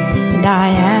 and I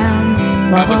am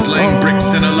lovable. I was laying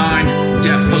bricks in a line,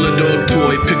 gap full of dog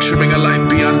toy, picturing a life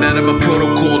beyond that of a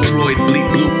protocol droid. Bleep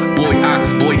bloop, boy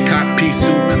ox, boycott, pea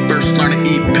soup. First learn to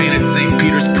eat pain at St.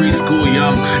 Peter's preschool,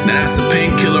 yum. Now that's a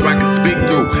painkiller I can speak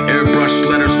through. Airbrush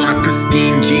letters on a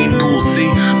pristine gene pool,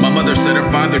 see? My mother said her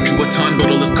father drew a ton,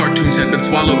 but all his cartoons had been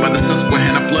swallowed by the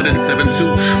Susquehanna flood in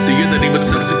 7-2, the year that he would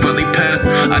subsequently pass.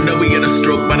 I know he had a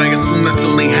stroke, but I assume that's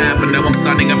only half. And now I'm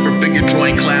signing up for figure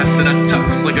drawing class in a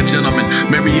tux like a gentleman,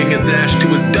 marrying his ash to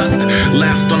his dust.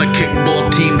 Last on a kickball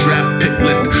team draft pick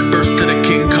list. First to the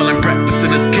king, calling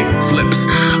practicing his kick flips.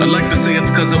 I'd like to say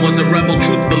it's cause I was a rebel.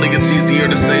 Truthfully, it's easier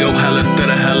to say oh hell instead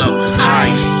of hello. Hi,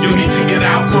 you need to get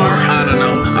out more. I don't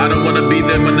know, I don't wanna be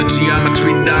there when the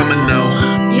geometry domino.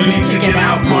 You need to get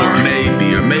out more.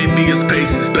 Maybe, or maybe his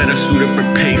pace is better suited for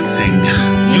pacing.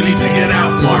 You need to get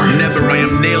out more. Never, I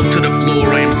am nailed to the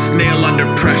floor, I am snail under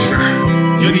pressure.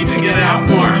 You need to get out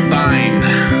more. Fine.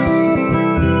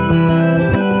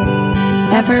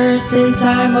 Ever since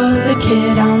I was a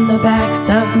kid, on the backs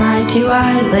of my 2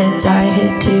 eyelids I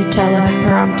hit 2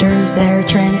 teleprompters. They're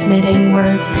transmitting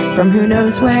words from who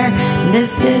knows where. And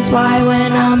this is why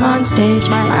when I'm on stage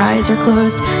my eyes are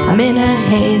closed, I'm in a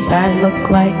haze. I look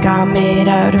like I'm made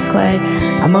out of clay.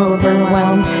 I'm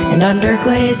overwhelmed and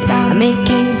underglazed. I'm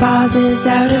making vases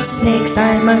out of snakes.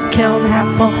 I'm a kiln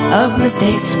half full of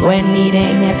mistakes. When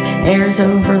eating, if air's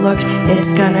overlooked,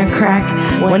 it's gonna crack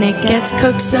when it gets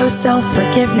cooked. So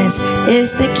self-forgiveness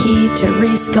is the key to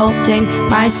resculpting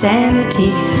my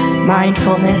sanity.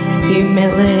 Mindfulness,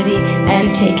 humility,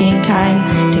 and taking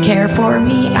time to care for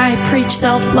me. I preach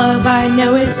self-love, I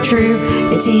know it's true.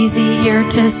 It's easier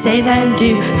to say than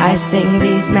do. I sing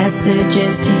these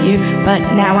messages to you, but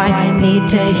now I need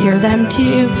to hear them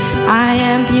too. I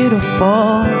am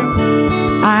beautiful,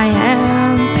 I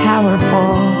am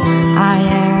powerful, I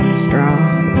am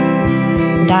strong,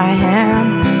 and I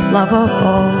am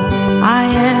lovable. I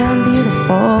am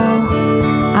beautiful,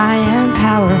 I am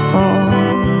powerful,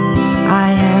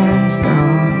 I am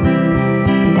strong,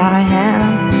 and I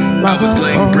am lovable. I was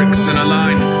laying bricks in a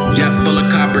line, yet full of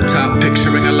copper top,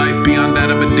 picturing a life beyond that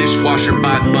of a dishwasher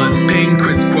bot. Buzz, pain,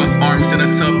 crisscross arms in a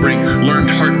tub ring. Learned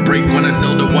heartbreak when a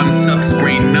Zelda 1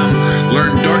 sub-screen numb.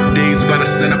 Learned dark days by the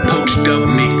scent of poached dove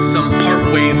meat. Some part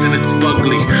ways and it's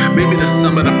fugly. Maybe the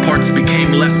sum of the parts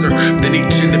became lesser than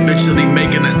each individually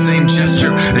making the same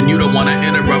gesture. And you don't want to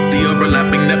interrupt the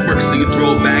overlapping network, so you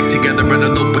throw a bag together and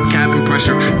elope with cabin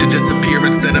pressure to disappear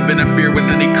instead of interfere with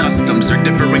any customs or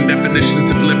differing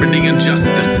definitions of liberty and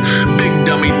justice. Big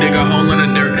dummy dig a hole in the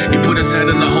dirt. He put his head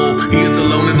in the hole. He is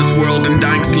alone in this world and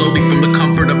dying slowly from the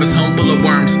comfort of his home full of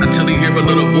worms, until he hear a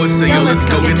little voice say, yo, let's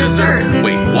go get dessert.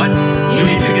 Wait, what? You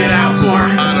need to get out more.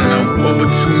 I don't know, over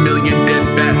 2 million dead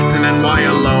bats in NY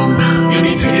alone. You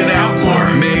need to get out more.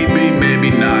 Maybe,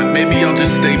 maybe not. Maybe I'll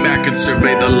just stay back and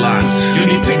survey the lots. You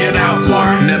need to get out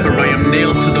more. Never, I am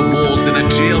nailed to the walls in a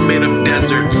jail made of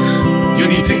deserts. You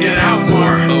need to get out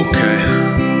more. Okay.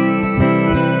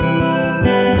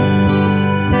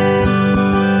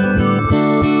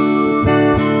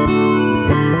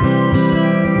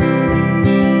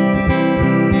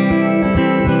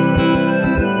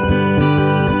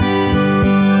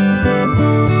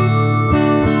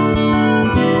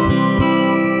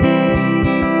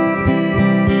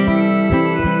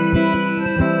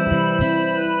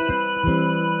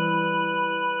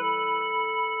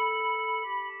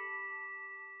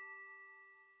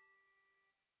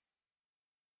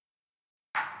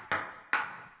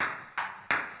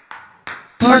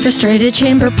 Orchestrated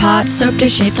chamber pot, soap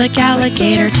dish shaped like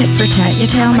alligator. Tit for tat, you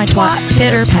tell my twat.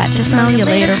 Pitter pat to smell you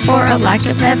later. For a lack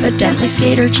of evidently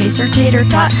skater, chaser, tater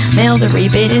tot. Mail the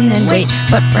rebate and then wait,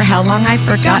 but for how long I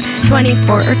forgot.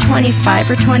 24 or 25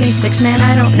 or 26, man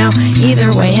I don't know.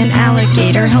 Either way, an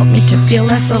alligator helped me to feel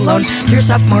less alone. Through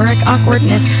sophomoric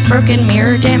awkwardness, broken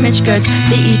mirror, damaged goods.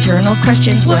 The eternal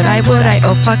questions, would I,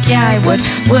 oh fuck yeah I would.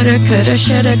 Woulda, coulda,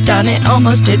 shoulda done it,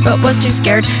 almost did but was too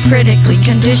scared. Critically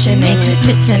conditioning,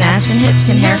 tits and ass and hips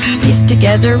and hair pieced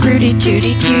together, rooty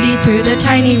tooty cutie poo, the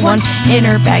tiny one.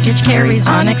 Inner baggage carries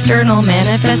on external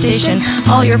manifestation.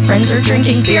 All your friends are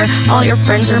drinking beer, all your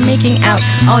friends are making out,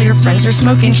 all your friends are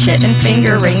smoking shit and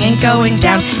fingering and going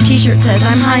down. T-shirt says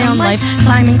I'm high on life,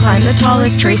 climb the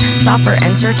tallest tree. Softer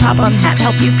answer, top on hat,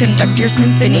 help you conduct your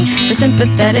symphony. For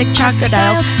sympathetic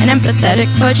crocodiles and empathetic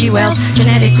fudgy whales,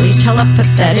 genetically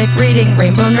telepathetic, reading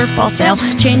rainbow nerf ball sail.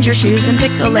 Change your shoes and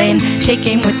pick a lane, take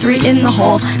aim with 3 in the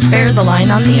holes. Spare the line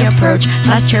on the approach,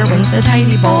 last chair wins the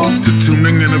tidy bowl. The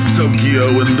tuning in of Tokyo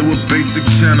in lieu of basic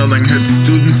channeling. Hit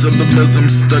students of the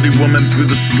bosom, study women through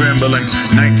the scrambling.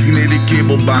 1980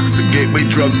 cable box, a gateway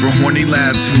drug for horny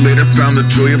lads who later found the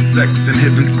joy of sex and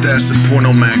hidden stash at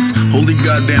porno mags. Holy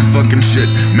goddamn fucking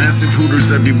shit, massive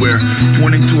hooters everywhere,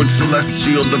 pointing towards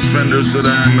celestial defenders of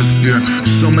the atmosphere.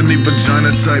 So many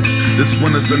vagina types, this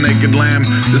one is a naked lamb,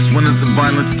 this one is a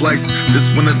violent slice, this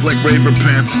one is like raver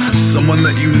pants. Someone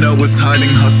that you know is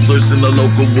hiding hustlers in the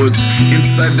local woods.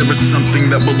 Inside there is something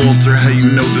that will alter how you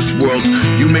know this world.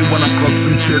 You may wanna fuck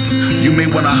some tits, you may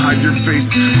wanna hide your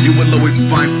face. You will always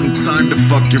find some time to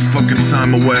fuck your fucking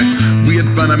time away. We had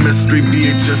found a mystery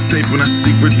VHS tape in a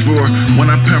secret drawer. When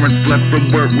our parents left for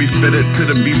work, we fit it to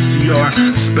the VCR.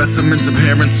 Specimens of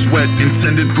hair and sweat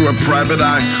intended for a private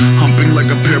eye, humping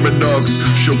like a pair of dogs,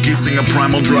 showcasing a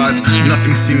primal drive.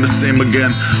 Nothing seemed the same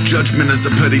again. Judgment is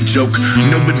a petty joke.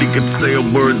 Nobody could say a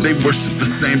word. They worship the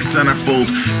same centerfold.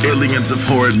 Aliens of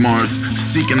horrid Mars,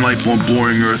 seeking life on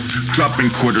boring Earth, dropping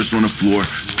quarters on the floor,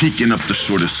 peeking up the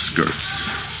shortest skirts.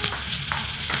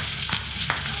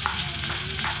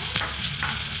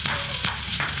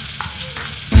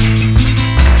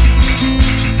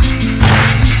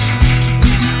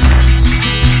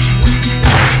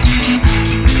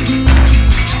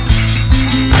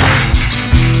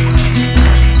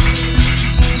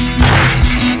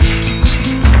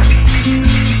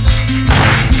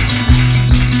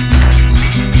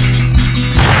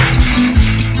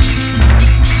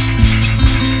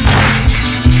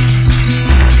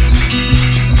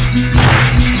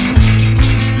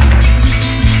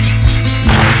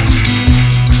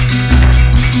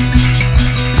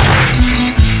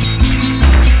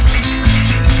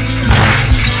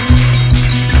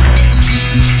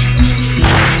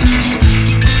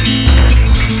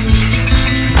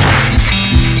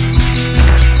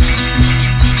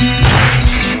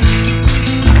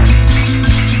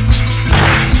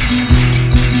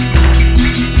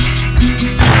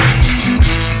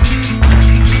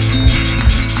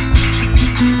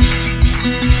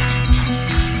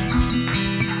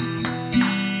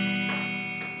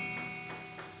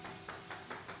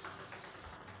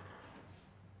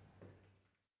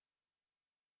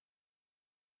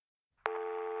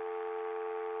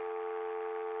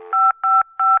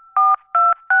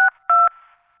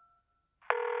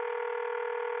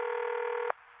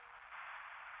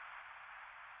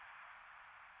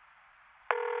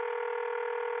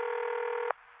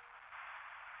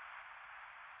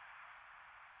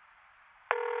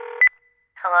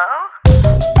 Hello?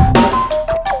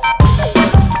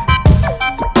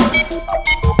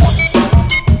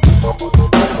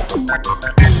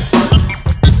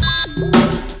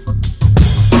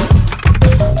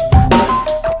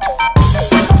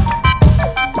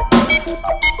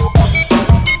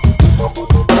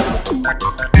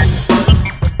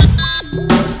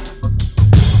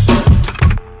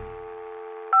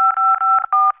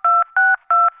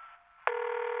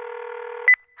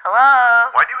 Hello?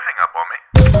 Why'd you hang up on me?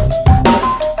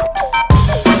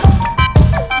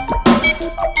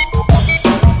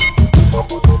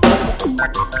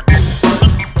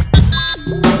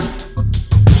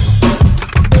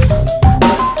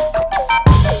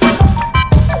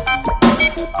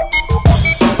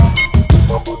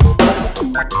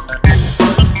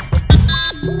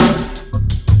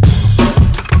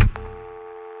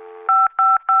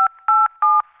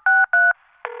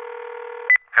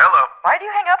 Hello? Why'd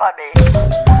you hang up on me?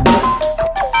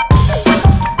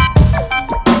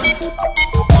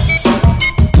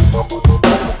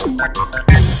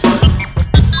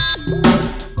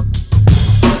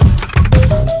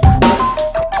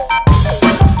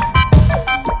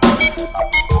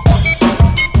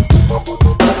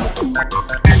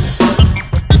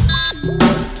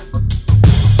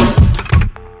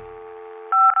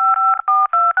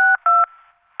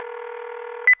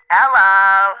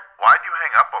 Hello? Why'd you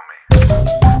hang up on me?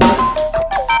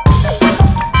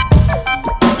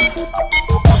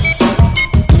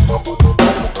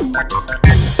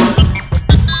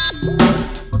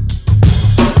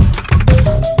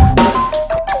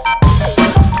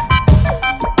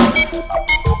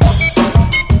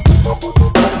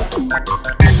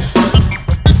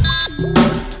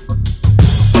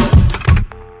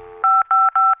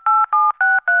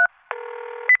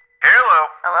 Hello?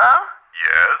 Hello?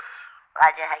 Yes?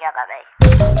 Why'd you hang up on me?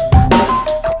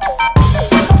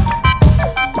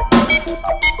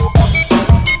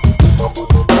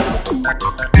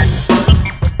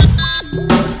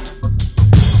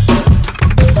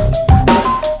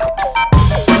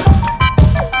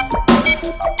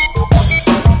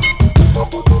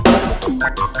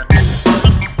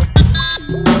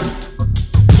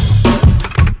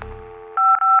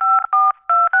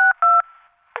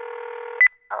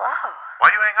 Hello?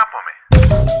 Why'd you hang up on me?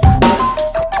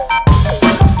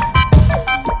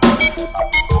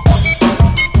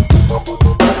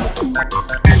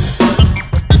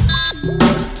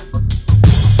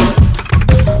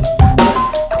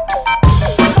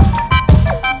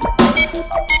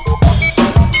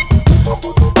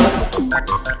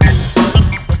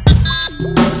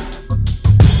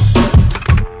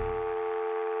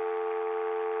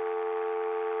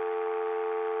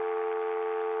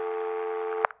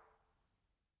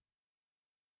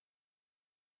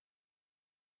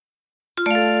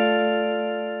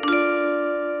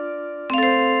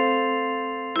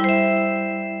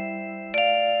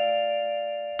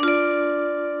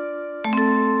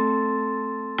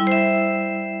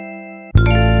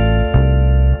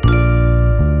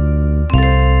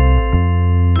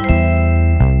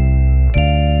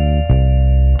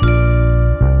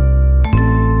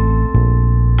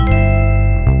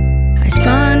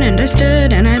 I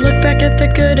stood and I looked back at the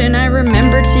good, and I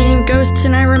remembered seeing ghosts,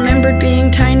 and I remembered being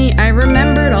tiny. I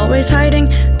remembered always hiding,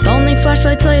 with only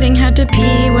flashlights lighting. Had to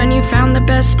pee when you found the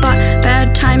best spot,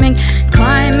 bad timing.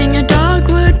 Climbing a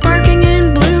dogwood, barking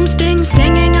in bloom, sting,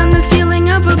 singing on the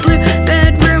ceiling of a blue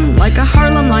bedroom. Like a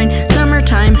Harlem line,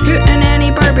 summertime, hootin'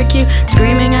 any barbecue.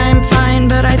 Screaming I'm fine,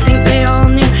 but I think they all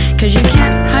knew. Cause you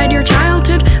can't hide your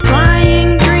childhood,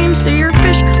 flying dreams through your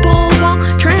fishbowl wall,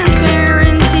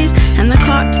 transparencies. And the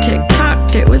clock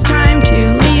tick-tocked, it was time to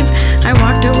leave. I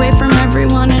walked away from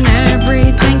everyone and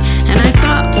everything, and I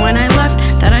thought when I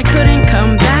left that I couldn't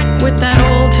come back with that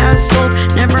old house sold,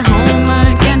 never home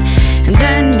again. And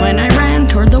then when I ran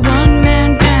toward the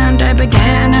one-man band, I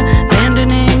began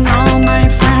abandoning all my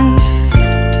friends.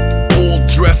 All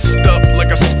dressed up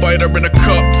like a spider in a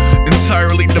cup,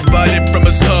 entirely divided from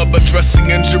his hub,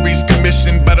 addressing injuries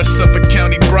commissioned by the Suffolk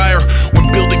County Briar. When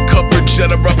building coverage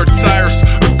at a rubber tires,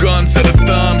 or guns at a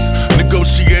thumbs,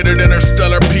 negotiated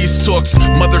interstellar peace talks,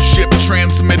 mothership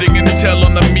transmitting intel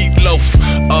on the meatloaf.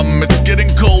 It's getting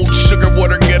cold, sugar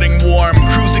water getting warm,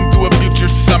 cruising through a future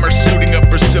summer, suiting up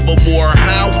for civil war.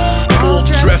 How? All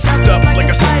dressed up like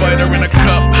a spider in a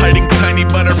cup, hiding tiny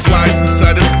butterflies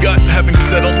inside his gut, having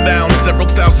settled down several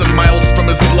thousand miles from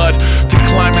his blood to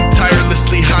climb and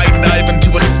tirelessly high dive into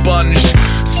a sponge.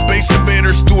 Space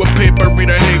invaders through a paper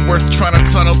Rita Hayworth, trying to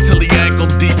tunnel till he ankle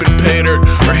deep in pay dirt,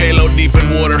 or halo deep in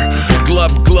water.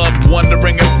 Glub glub,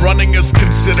 wondering if running is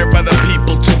considered by the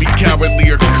people to be cowardly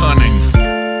or cunning.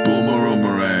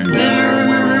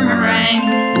 Boomerang.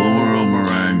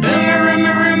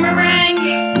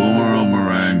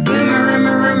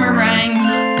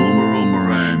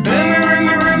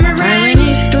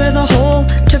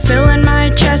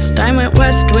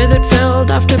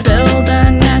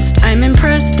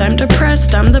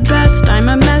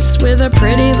 with a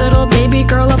pretty little baby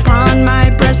girl upon my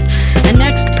breast. And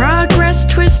next, progress,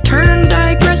 twist, turn,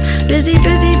 digress. Busy,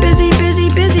 busy, busy, busy,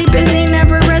 busy, busy,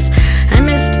 never rest. I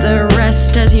miss the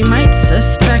rest, as you might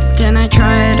suspect, and I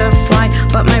try to fly,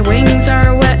 but my wings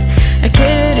are wet. A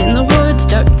kid in the woods,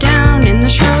 ducked down in the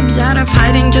shrubs, out of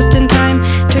hiding just in time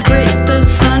to greet the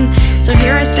sun. So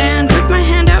here I stand with my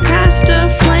hand out past a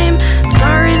flame. I'm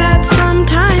sorry that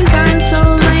sometimes I'm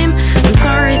so lame. I'm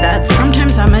sorry that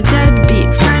sometimes I'm a deadbeat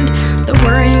friend. The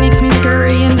worry makes me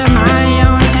scurry into my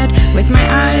own head, with my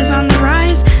eyes on the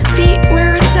rise, feet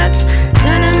where it sets.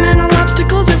 Sentimental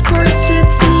obstacles, of course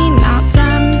it's me, not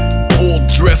them. All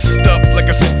dressed up like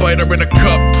a spider in a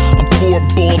cup. I'm 4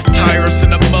 bull tires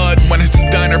in the mud when it's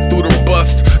diner food or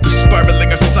bust. The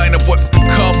spiraling a sign of what's to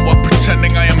come, while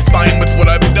pretending I am fine with what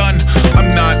I've done. I'm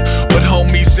not, but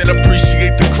homies that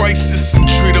appreciate the crisis and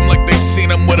treat them like they seen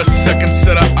them with a second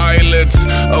set of eyelids.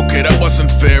 Okay, that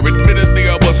wasn't fair, admittedly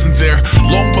I wasn't there.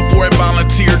 Long before I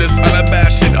volunteered as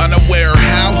unabashed and unaware.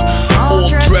 How? All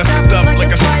dressed up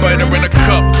like a spider in a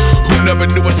cup, who never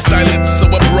knew a silence so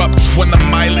abrupt. When the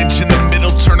mileage in the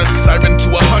middle turn a siren to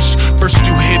a hush. First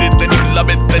you hate it, then you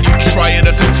love it, then you try it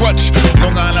as a crutch.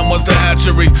 Long Island was the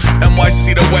hatchery,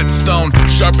 NYC the whetstone,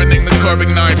 sharpening the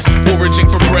carving knives, foraging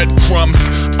for breadcrumbs.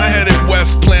 I headed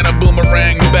west, playing a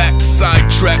boomerang, back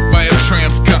sidetracked by a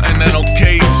transcontinental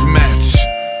cage match.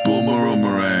 Boomerang,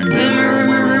 Boomerang,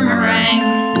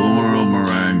 boomerang,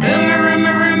 boomerang, boomerang,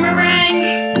 boomerang,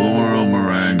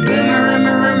 boomerang,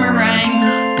 boomerang, boomerang.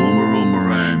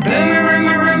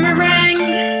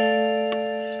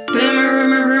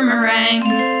 boomerang,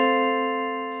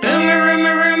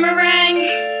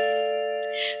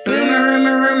 boomerang,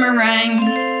 boomerang,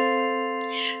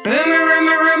 boomerang,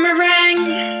 boomerang.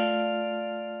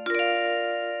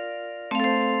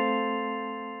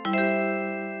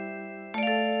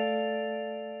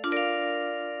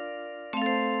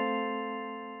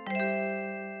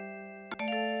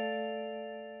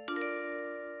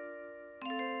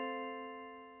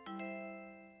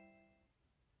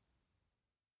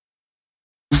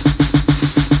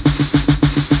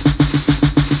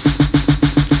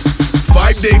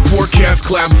 Day forecast,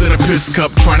 clouds in a piss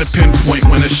cup, trying to pinpoint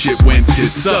when the shit went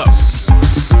tits up.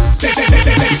 Tits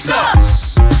up.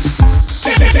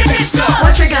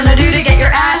 What you're gonna do to get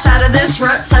your ass out of this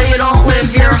rut so you don't live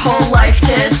your whole life,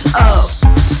 tits up.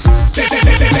 Tits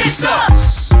up.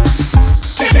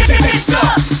 Tits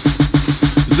up.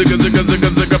 Zigga, zigga, zigga,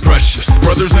 zigga, precious.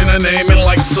 Brothers in a name and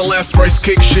like Celeste. Rice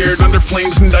cake shared under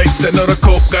flames and dice that know the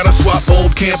cope. Gotta swap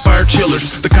old campfire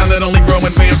chillers, the kind that only grow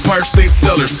in vampire state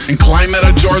cellars, and climb out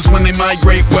of jars when they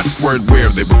migrate westward,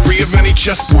 where they were free of any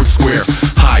chessboard square.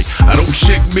 Hi, I don't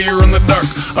shake beer in the dark,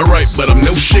 alright, but I'm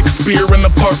no Shakespeare in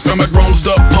the park. I'm a grown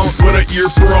up punk with an ear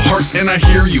for a heart, and I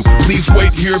hear you. Please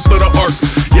wait here for the arc.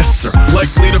 Yes sir,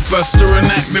 likely to fester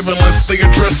inactive unless they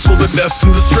address all the death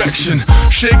and distraction.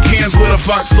 Shake hands with a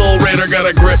foxhole raider, got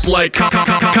a grip like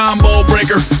combo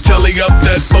breaker. Telly up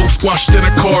that boat squashed in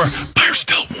a car. Fire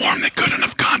still warm, they couldn't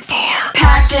have gone far.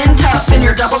 Packed in tough in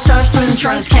your double stuffed swim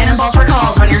trunks. Cannonballs were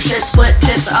called when your shit split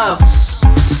tits up.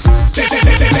 Tits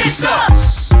up.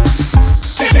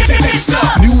 Tits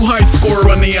up. New high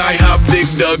score on the IHOP Dig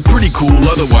Dug. Pretty cool,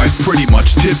 otherwise pretty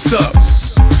much tits up.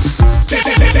 Tits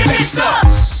up.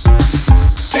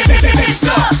 Tits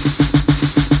up.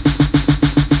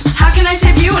 How can I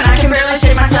save you when I can barely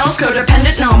save myself?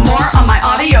 Codependent no more on my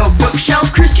audio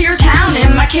bookshelf. Cruise to your town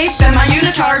in my cape and my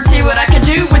unitard. See what I could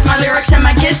do with my lyrics and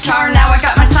my guitar. Now I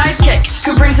got my sidekick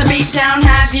who brings the beat down.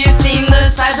 Have you seen the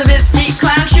size of his feet?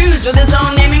 Clown shoes with his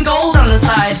own name in gold on the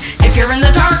side. If you're in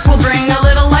the dark, we'll bring a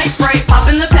little light bright. Pop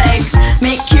in the pegs,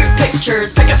 make cute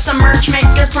pictures, pick up some merch, make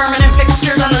us permanent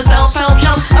fixtures on the self-help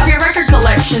shelf of your record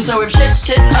collection. So if shit's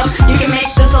tits up, you can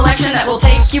make the selection that will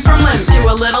take you from limp to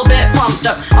a little bit pumped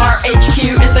up. Our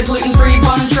HQ is the gluten-free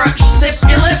bun truck. Zip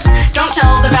your lips, don't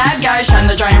tell the bad guy. Shine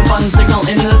the giant bun signal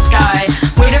in the sky.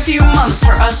 Wait a few months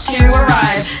for us to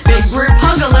arrive. Big group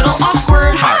hug, a little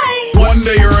awkward hi. One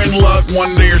day you're in luck,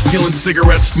 one day you're stealing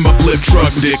cigarettes from a flip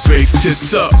truck. Dick face,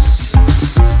 tits up.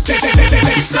 Tits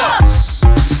up.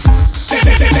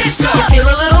 Tits up. You feel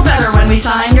a little better when we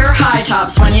sign your high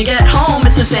tops. When you get home,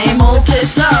 it's the same old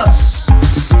tits up.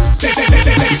 Tits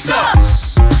up.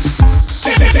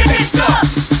 Tits up.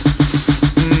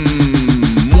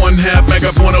 One half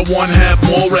megaphone of one half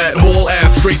mole rat, whole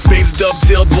ass, straight face,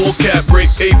 dovetail, bull cap, great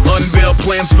ape, unveil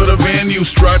plans for the van. You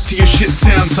strive to your shit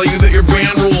town, tell you that your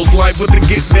band rules. Live with the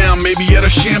get down, maybe at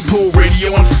a shampoo,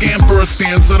 radio and scam for a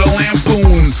stance at a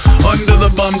lampoon. Under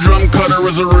the bum drum cutter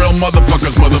is a real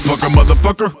motherfucker's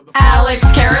motherfucker. Alex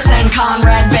Karras and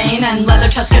Conrad Bain and Leather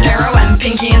Tuscadero and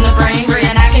Pinky in the Brain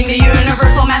reenacting the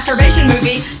universal masturbation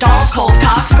movie. Dolls, cold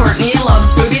cocks, Courtney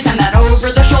loves boobies, and that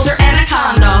over-the-shoulder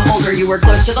anaconda holder. You were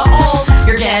close to the hole,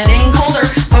 you're getting colder.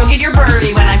 Bogeyed your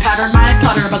birdie when I powdered my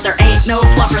putter, but there ain't no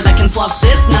fluffer that can fluff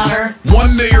this nutter.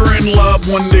 One day you're in love,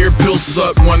 one day your pills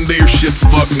suck, one day your shit's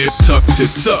fuck, nip tuck,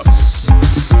 tits up.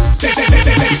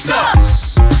 Tits up.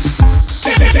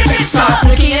 Saw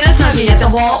Snooki in a snuggie at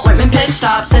the Walt Whitman pit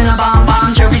stop. Cinnabon,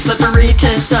 Bon Jovi, slippery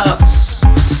tits up.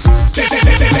 Tits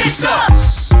up.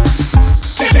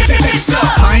 Tits up.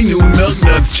 High noon, milk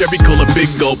nuts, cherry cola, big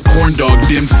gulp, corn dog,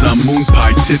 dim sum, moon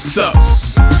pie, tits up.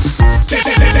 Tits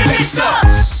up.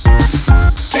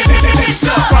 Tits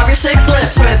up. Swab your 6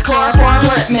 lips with chloroform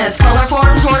lip mist. Color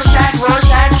forms, Horseshack,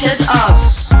 Rorschach, tits up.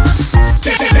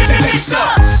 Tits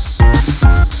up.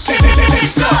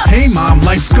 Hey mom,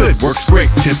 life's good, works great,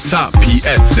 tip top,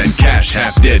 PS and cash,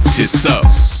 half dead, tits up.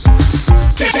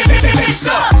 Tits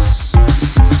up.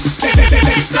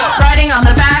 Tits up. Riding on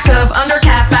the back of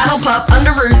undercap, battle pup,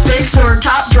 underoos, big sword,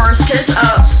 top drawers, tits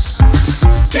up.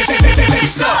 Tits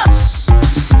up.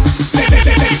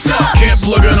 Tits up. Can't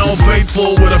plug an old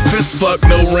faithful with a fist fuck,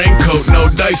 no raincoat, no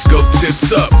dice, go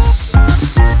tits up.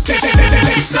 Tits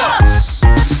up.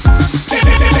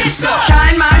 Tits up.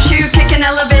 Shine my shoe, kick an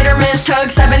elevator, missed hug,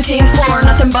 17th floor,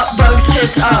 nothing but bugs,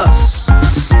 tits up.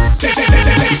 Tits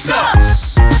up.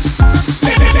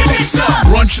 Tits up.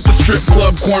 Brunch at the strip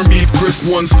club, corned beef,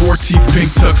 crisp ones, 4 teeth, pink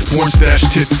tux, porn stash,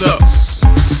 tits up.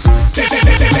 Tits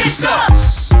up.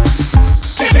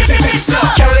 Tits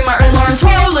up. Joey Martin, Lawrence,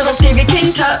 whoa, little Stevie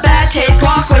King Tut, bad taste,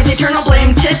 walkways, eternal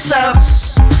blame, tits up.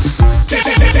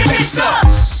 Tits up.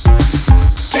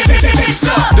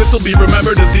 This'll be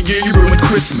remembered as the year you ruined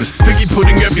Christmas. Figgy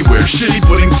pudding everywhere, shitty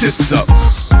pudding, tits up.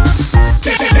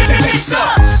 Tits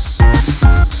up.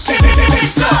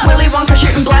 Tits up. Willy Wonka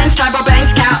shooting blanks, Tybo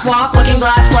Banks, catwalk, looking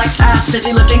glass, flex, ass,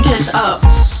 busy lifting, tits up.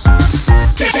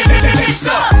 Tits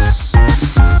up.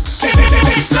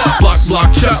 Tits up.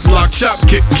 Block, chop,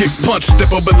 kick, punch.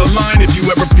 Step over the line if you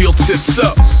ever feel tits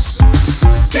up.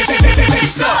 Tits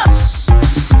up.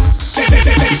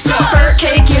 Tits up. Fur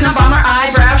cake, Unabomber,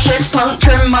 eyebrow, shits, punk,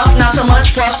 trim muff, not so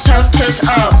much fluff, stuff, tits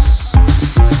up.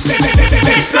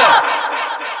 Tits up.